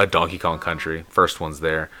games. Donkey Kong Country, first one's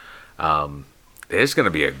there. It's going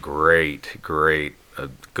to be a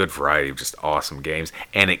good variety of just awesome games,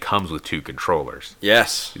 and it comes with 2 controllers.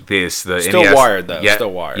 Yes. The Still NES, wired, though.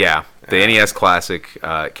 Still wired. Yeah. The NES Classic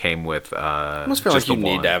came with I almost feel like you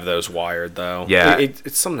need to have those wired, though. Yeah.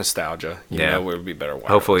 It's some nostalgia. You know, it would be better wired.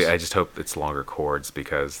 Hopefully, I just hope it's longer cords,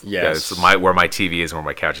 because yes. it's where my TV is and where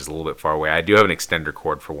my couch is a little bit far away. I do have an extender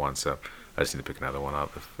cord for one, so I just need to pick another one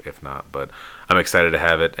up if not. But I'm excited to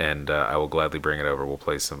have it, and I will gladly bring it over. We'll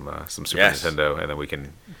play some Super Nintendo, and then we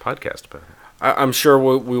can podcast about it. I'm sure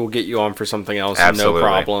we will get you on for something else. Absolutely. No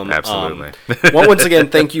problem. Absolutely. Once again,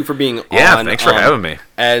 thank you for being on. Yeah, thanks for having me.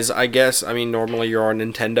 As I guess, I mean, normally you're our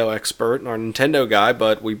Nintendo expert and our Nintendo guy,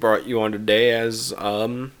 but we brought you on today as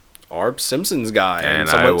our Simpsons guy, and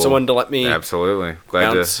someone to let me. Absolutely,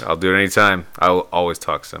 glad to. I'll do it anytime. I'll always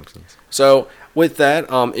talk Simpsons. So with that,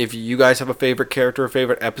 if you guys have a favorite character or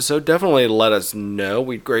favorite episode, definitely let us know.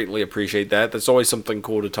 We'd greatly appreciate that. That's always something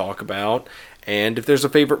cool to talk about. And if there's a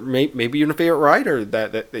favorite, maybe even a favorite writer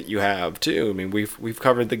that you have too. I mean, we've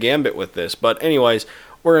covered the gambit with this. But anyways,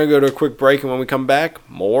 we're gonna go to a quick break, and when we come back,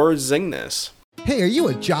 more Zingness. Hey, are you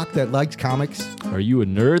a jock that likes comics? Are you a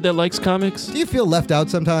nerd that likes comics? Do you feel left out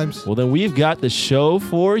sometimes? Well, then we've got the show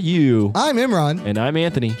for you. I'm Imran. And I'm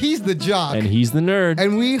Anthony. He's the jock. And he's the nerd.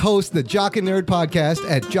 And we host the Jock and Nerd podcast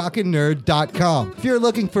at jockandnerd.com. If you're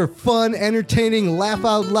looking for fun, entertaining, laugh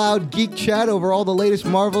out loud geek chat over all the latest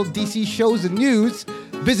Marvel, DC shows and news,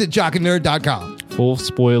 visit jockandnerd.com. Full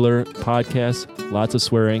spoiler podcast, lots of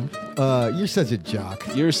swearing. You're such a jock.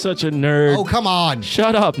 You're such a nerd. Oh, come on.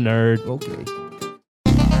 Shut up, nerd. Okay.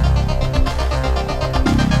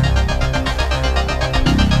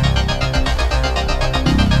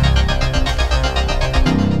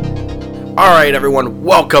 All right, everyone,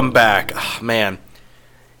 welcome back. Oh, man,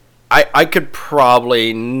 I could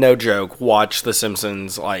probably, no joke, watch The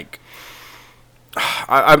Simpsons. Like,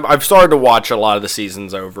 I've started to watch a lot of the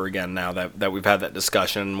seasons over again now that we've had that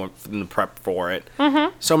discussion in the prep for it.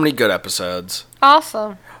 Mm-hmm. So many good episodes.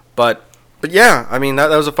 Awesome. But yeah, I mean, that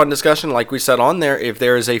was a fun discussion. Like we said on there, if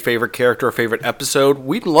there is a favorite character or favorite episode,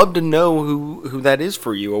 we'd love to know who that is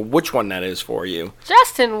for you, or which one that is for you.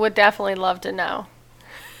 Justin would definitely love to know.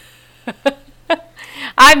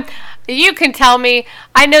 You can tell me.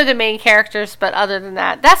 I know the main characters, but other than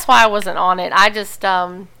that, that's why I wasn't on it. I just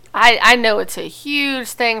I know it's a huge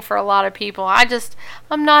thing for a lot of people.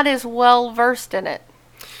 I'm not as well versed in it.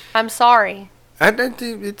 I'm sorry.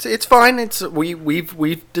 It's fine.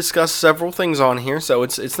 We've discussed several things on here, so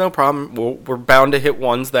it's no problem. We're bound to hit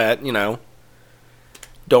ones that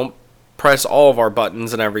don't press all of our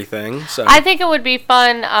buttons and everything. So I think it would be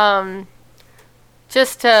fun,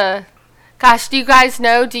 just to. Gosh, do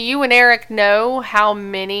you and Eric know how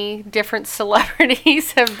many different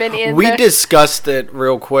celebrities have been in we discussed it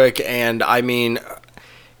real quick, and I mean,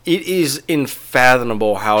 it is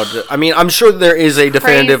unfathomable how. I'm sure there is a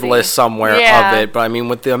definitive Crazy. list somewhere Yeah. of it, but I mean,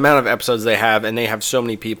 with the amount of episodes they have, and they have so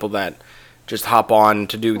many people that just hop on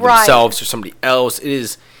to do Right. themselves or somebody else,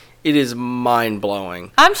 it is mind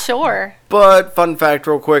blowing. I'm sure. But fun fact,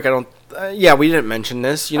 real quick, we didn't mention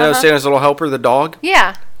this. You know, Santa's Little Helper, the dog.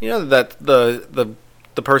 Yeah. You know that the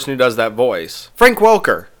person who does that voice, Frank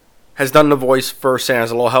Welker, has done the voice for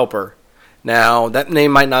Santa's Little Helper. Now that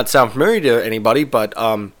name might not sound familiar to anybody, but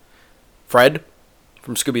Fred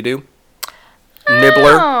from Scooby-Doo,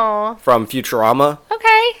 Nibbler Oh. from Futurama,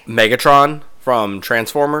 Okay. Megatron from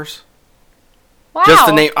Transformers. Wow. Just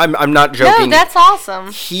the name. I'm not joking. No, that's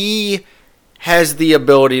awesome. He has the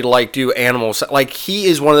ability to do animal he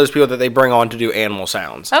is one of those people that they bring on to do animal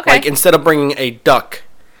sounds. Okay. Instead of bringing a duck,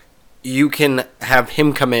 you can have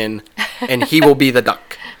him come in and he will be the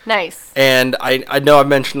duck. Nice. And I know I've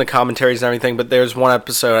mentioned the commentaries and everything, but there's one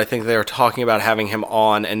episode I think they were talking about having him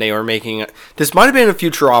on, and they were making this might have been a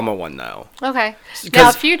Futurama one though. Okay. 'Cause- Now,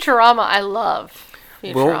 Futurama, I love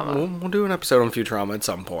Futurama. We'll do an episode on Futurama at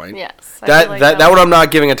some point. Yes. I That feel like that one I'm not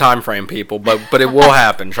giving a time frame, people, but it will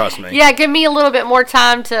happen. Trust me. Yeah, give me a little bit more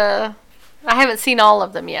time to. I haven't seen all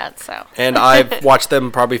of them yet, so. And I've watched them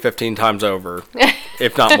probably 15 times over,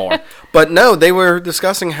 if not more. But no, they were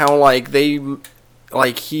discussing how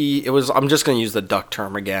I'm just going to use the duck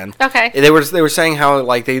term again. Okay. They were saying how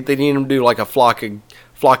they need him to do a flock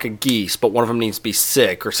of geese, but one of them needs to be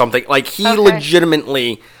sick or something. He Okay.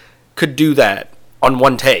 legitimately could do that on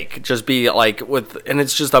one take. Just be and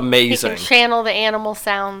it's just He amazing. can channel the animal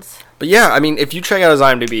sounds. But yeah, if you check out his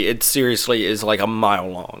IMDb, it seriously is a mile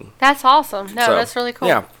long. That's awesome. No, So, that's really cool.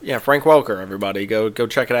 Yeah, Frank Welker, everybody, go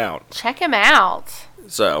check it out. Check him out.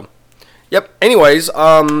 So, yep. Anyways,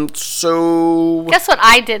 so Guess what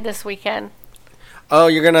I did this weekend? oh,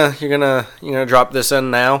 you're gonna drop this in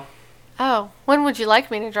now? Oh, when would you like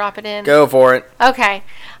me to drop it in? Go for it. Okay.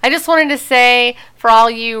 I just wanted to say, for all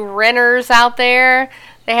you renters out there,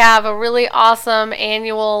 they have a really awesome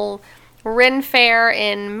annual Ren Fair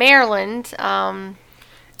in Maryland.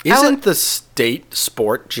 Isn't the state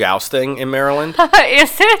sport jousting in Maryland?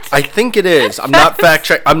 Is it? I think it is. I'm not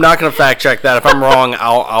gonna fact check that. If I'm wrong,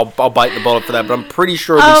 I'll bite the bullet for that. But I'm pretty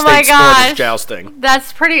sure the Oh my state sport gosh. is jousting.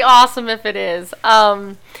 That's pretty awesome if it is.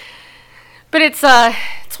 But it's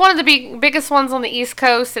one of the biggest ones on the East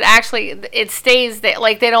Coast. It stays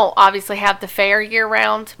that they don't obviously have the fair year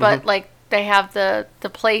round, but they have the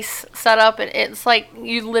place set up, and it's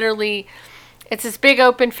you literally. It's this big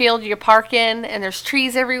open field you park in, and there's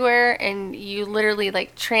trees everywhere, and you literally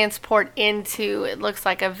transport into, it looks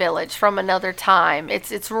like a village from another time.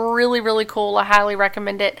 It's really, really cool. I highly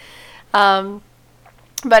recommend it. But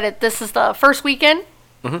this is the first weekend.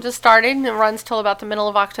 Just started, and it runs till about the middle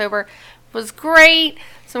of October. It was great.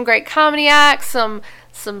 Some great comedy acts, some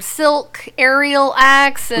silk aerial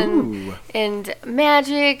acts, and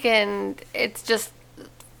magic, and it's just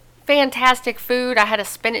fantastic food. I had a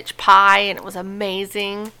spinach pie, and it was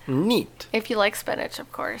amazing. Neat. If you like spinach, of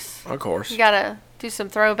course. Of course. You gotta do some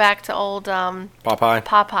throwback to old Popeye.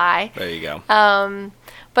 Popeye. There you go.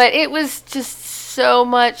 But it was just so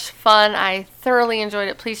much fun. I thoroughly enjoyed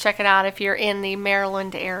it. Please check it out if you're in the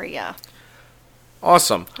Maryland area.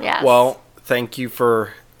 Awesome. Yes. Well, thank you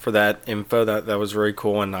for that info. That was very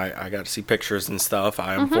cool, and I got to see pictures and stuff.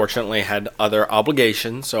 I unfortunately had other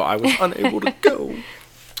obligations, so I was unable to go.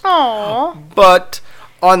 Aww. But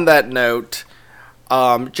on that note,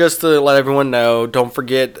 just to let everyone know, don't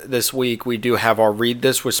forget this week we do have our Read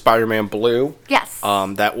This with Spider-Man Blue. Yes.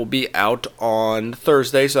 That will be out on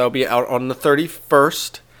Thursday, so that'll be out on the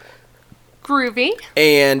 31st. Groovy.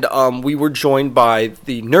 And we were joined by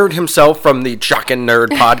the nerd himself from the Jock and Nerd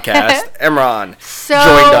podcast, Emron,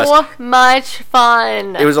 joined us. So much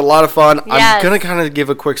fun. It was a lot of fun. Yes. I'm going to kind of give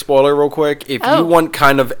a quick spoiler real quick. If Oh. you want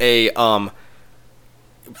kind of a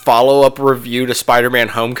follow-up review to Spider-Man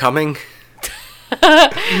Homecoming,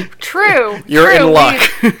 True. you're true. in luck.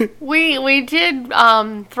 We did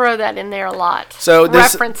throw that in there a lot. So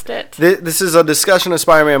this- referenced it. This is a discussion of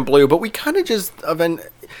Spider-Man Blue, but we kind of just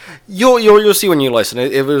you'll see when you listen.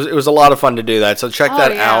 It was a lot of fun to do that. So check Oh,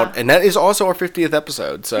 that yeah. out, and that is also our 50th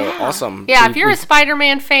episode. So awesome. Yeah, We- if you're we- a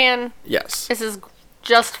Spider-Man fan, yes, this is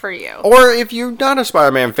just for you. Or if you're not a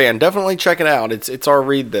Spider-Man fan, definitely check it out. It's our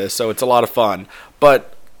read this, so it's a lot of fun.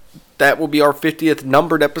 But that will be our 50th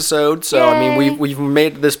numbered episode. So, I Yay. mean, we've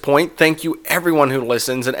made it this point. Thank you, everyone who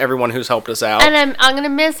listens and everyone who's helped us out. And I'm going to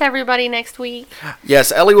miss everybody next week.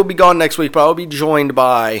 Yes, Ellie will be gone next week, but I'll be joined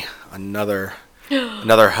by another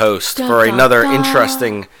host for another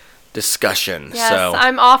interesting discussion. Yes, So,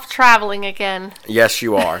 I'm off traveling again. yes,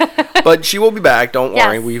 you are. But she will be back. Don't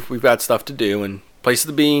worry. Yes. We've got stuff to do and places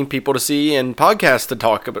to be, people to see, and podcasts to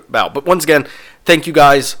talk about. But once again, thank you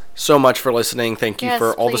guys so much for listening. Thank you Yes,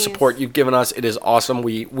 for all the please. support you've given us. It is awesome.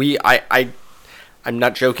 I'm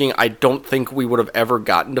not joking. I don't think we would have ever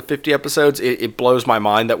gotten to 50 episodes. It blows my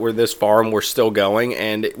mind that we're this far and we're still going,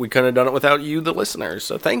 and we couldn't have done it without you, the listeners.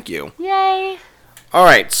 So thank you. Yay. All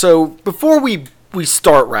right. So before we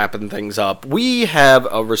start wrapping things up, we have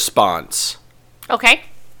a response Okay.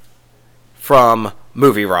 from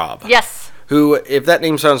Movie Rob. Yes. Who, if that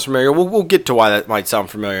name sounds familiar, we'll get to why that might sound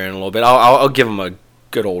familiar in a little bit. I'll give him a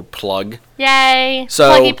good old plug. Yay.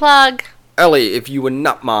 So- Pluggy plug. Ellie, if you would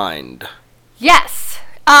not mind. Yes.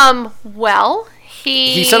 Well,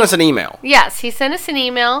 He sent us an email. Yes, he sent us an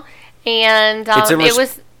email, and It's in it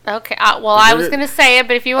was okay. Well, I was going to say it,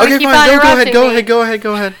 but if you want to keep on fine. interrupting Go me,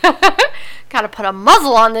 ahead. gotta put a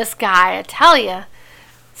muzzle on this guy, I tell you.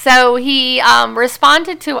 So he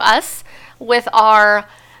responded to us with our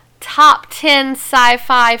top 10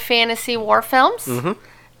 sci-fi fantasy war films.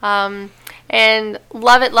 And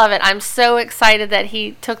love it. I'm so excited that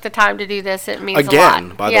he took the time to do this. It means a lot. Again,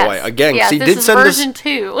 by the way. Again, 'cause yes, he this did is send us- version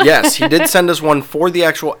 2. Yes, he did send us one for the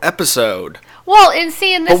actual episode. Well, and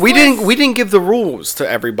see, in this But we list, didn't give the rules to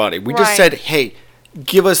everybody. We just Right. said, hey,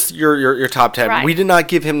 give us your top 10. Right. We did not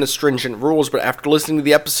give him the stringent rules, but after listening to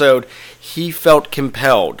the episode, he felt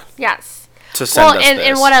compelled yes. to send us and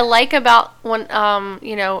this. what I like about when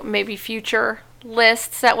maybe future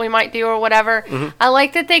lists that we might do or whatever, I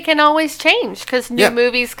like that they can always change because new Mm-hmm. Yeah.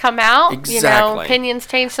 movies come out. Exactly. Opinions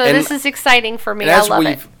change. So And- this is exciting for me. And I love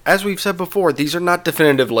it. as we've said before, these are not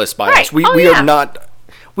definitive lists by Right. us. We Oh, we yeah. are not.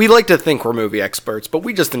 We like to think we're movie experts, but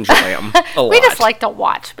we just enjoy them a lot. We just like to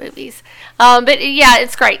watch movies. But yeah,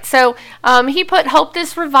 it's great. So he put, hope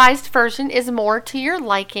this revised version is more to your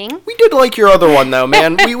liking. We did like your other one though,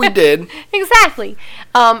 man. we did. Exactly.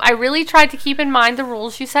 I really tried to keep in mind the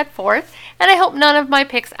rules you set forth, and I hope none of my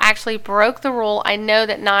picks actually broke the rule. I know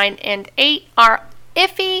that 9 and 8 are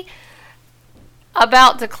iffy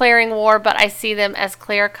about declaring war, but I see them as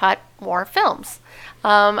clear-cut war films.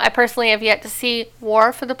 I personally have yet to see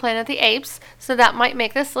War for the Planet of the Apes, so that might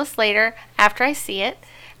make this list later after I see it.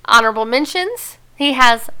 Honorable mentions, he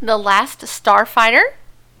has The Last Starfighter,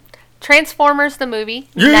 Transformers the movie,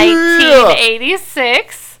 Yeah!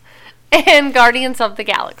 1986, and Guardians of the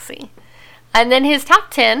Galaxy. And then his top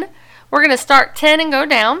 10, we're going to start 10 and go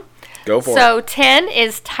down. Go for it. So 10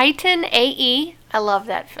 is Titan AE. I love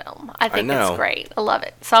that film. I think know. it's great. I love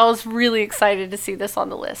it. So I was really excited to see this on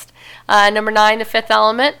the list. Number 9, The Fifth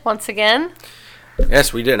Element, once again.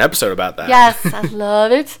 Yes, we did an episode about that. Yes, I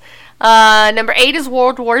love it. Number 8 is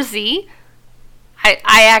World War Z.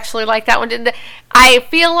 I actually like that one. I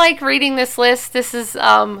feel like reading this list, this is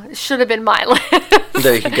should have been my list.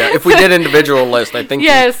 There you go. If we did individual list, I think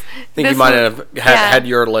Yes, you this might one- have yeah. had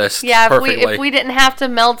your list Yeah, perfectly. if we didn't have to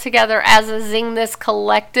meld together as a Zing This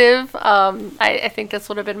collective, I think this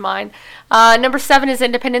would have been mine. Number 7 is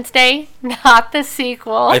Independence Day, not the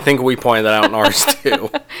sequel. I think we pointed that out in ours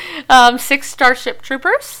too. 6 Starship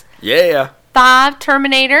Troopers. Yeah. 5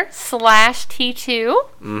 Terminator / T2.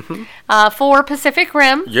 4 Pacific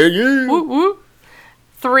Rim. Yeah. Woo woo.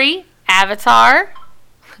 3 Avatar.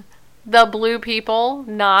 The Blue People,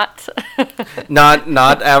 not. Not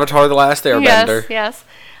Avatar: The Last Airbender. Yes.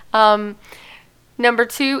 Number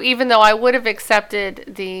 2, even though I would have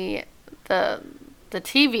accepted the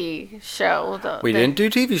TV show. We didn't do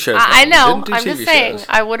TV shows. I though. We know. didn't do I'm TV just saying. shows.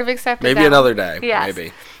 I would have accepted Maybe that another one. day. Yes.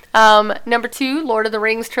 Maybe. Number 2, Lord of the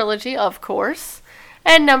Rings trilogy, of course.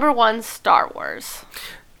 And number 1, Star Wars.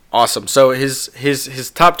 Awesome. So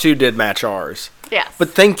his top 2 did match ours. Yes. But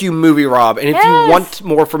thank you, Movie Rob. And if you Yes. want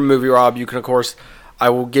more from Movie Rob, you can, of course, I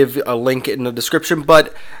will give a link in the description.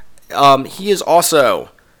 But he is also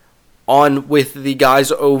on with the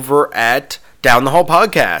guys over at Down the Hall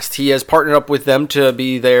Podcast. He has partnered up with them to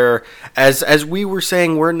be there. As we were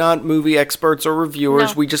saying, we're not movie experts or reviewers.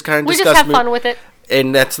 No. We just kind of we discuss just have fun with it.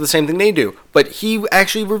 And that's the same thing they do. But he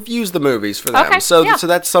actually reviews the movies for them. Okay, So yeah. so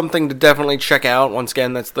that's something to definitely check out. Once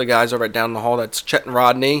again, that's the guys over at Down the Hall. That's Chet and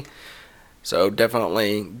Rodney. So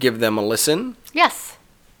definitely give them a listen. Yes.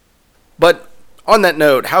 But on that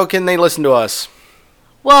note, how can they listen to us?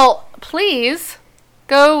 Well, please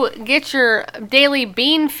Go get your daily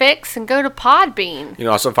bean fix and go to Podbean. You can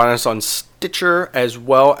also find us on Stitcher as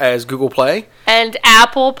well as Google Play. And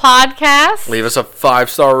Apple Podcasts. Leave us a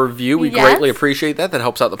 5-star review. We Yes. greatly appreciate that. That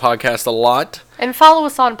helps out the podcast a lot. And follow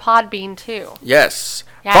us on Podbean, too. Yes.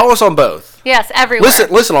 Yes. Follow us on both. Yes, everywhere.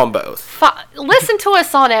 Listen on both. Listen to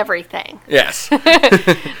us on everything. Yes.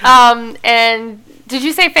 And did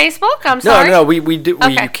you say Facebook? I'm sorry. No, we do.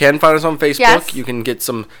 Okay. You can find us on Facebook. Yes. You can get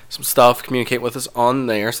some stuff, communicate with us on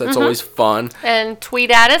there. So that's Mm-hmm. always fun. And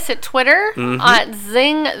tweet at us at Twitter Mm-hmm. at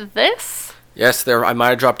Zing This. Yes, I might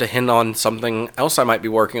have dropped a hint on something else I might be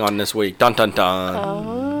working on this week. Dun dun dun.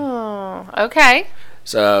 Oh, okay.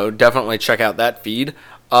 So definitely check out that feed.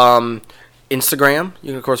 Instagram, you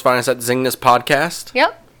can of course find us at Zing This Podcast.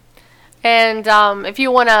 Yep. And if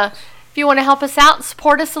you wanna help us out,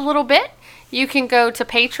 support us a little bit, you can go to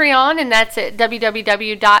Patreon, and that's at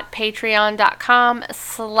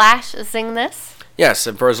www.patreon.com/zingthis. Yes,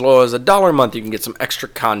 and for as low as $1 a month, you can get some extra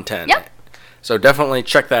content. Yep. So definitely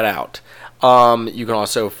check that out. You can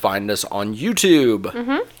also find us on YouTube.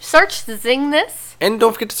 Search Zing This. And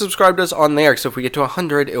don't forget to subscribe to us on there, because if we get to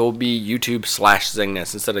 100, it will be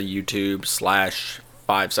YouTube/Zingness instead of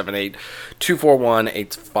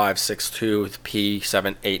YouTube/578-241-8562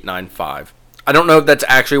 P7895. I don't know if that's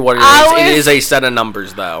actually what it is. It is a set of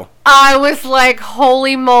numbers, though. I was like,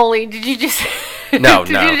 holy moly! Did you just No,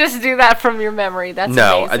 did no. you just do that from your memory? That's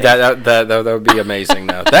No, amazing. that would be amazing,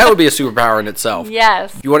 though. That would be a superpower in itself.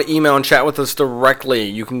 Yes. If you want to email and chat with us directly,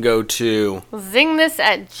 you can go to...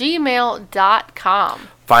 zingthis@gmail.com.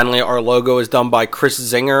 Finally, our logo is done by Chris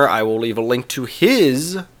Zinger. I will leave a link to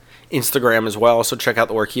his Instagram as well, so check out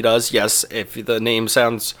the work he does. Yes, if the name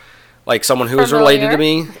sounds like someone who is related to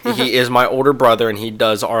me, he is my older brother, and he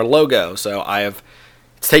does our logo. So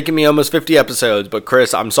it's taken me almost 50 episodes, but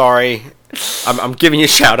Chris, I'm sorry. I'm giving you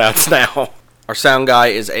shout-outs now. Our sound guy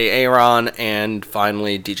is Aaron, and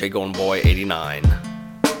finally, DJ Golden Boy 89.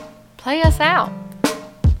 Play us out.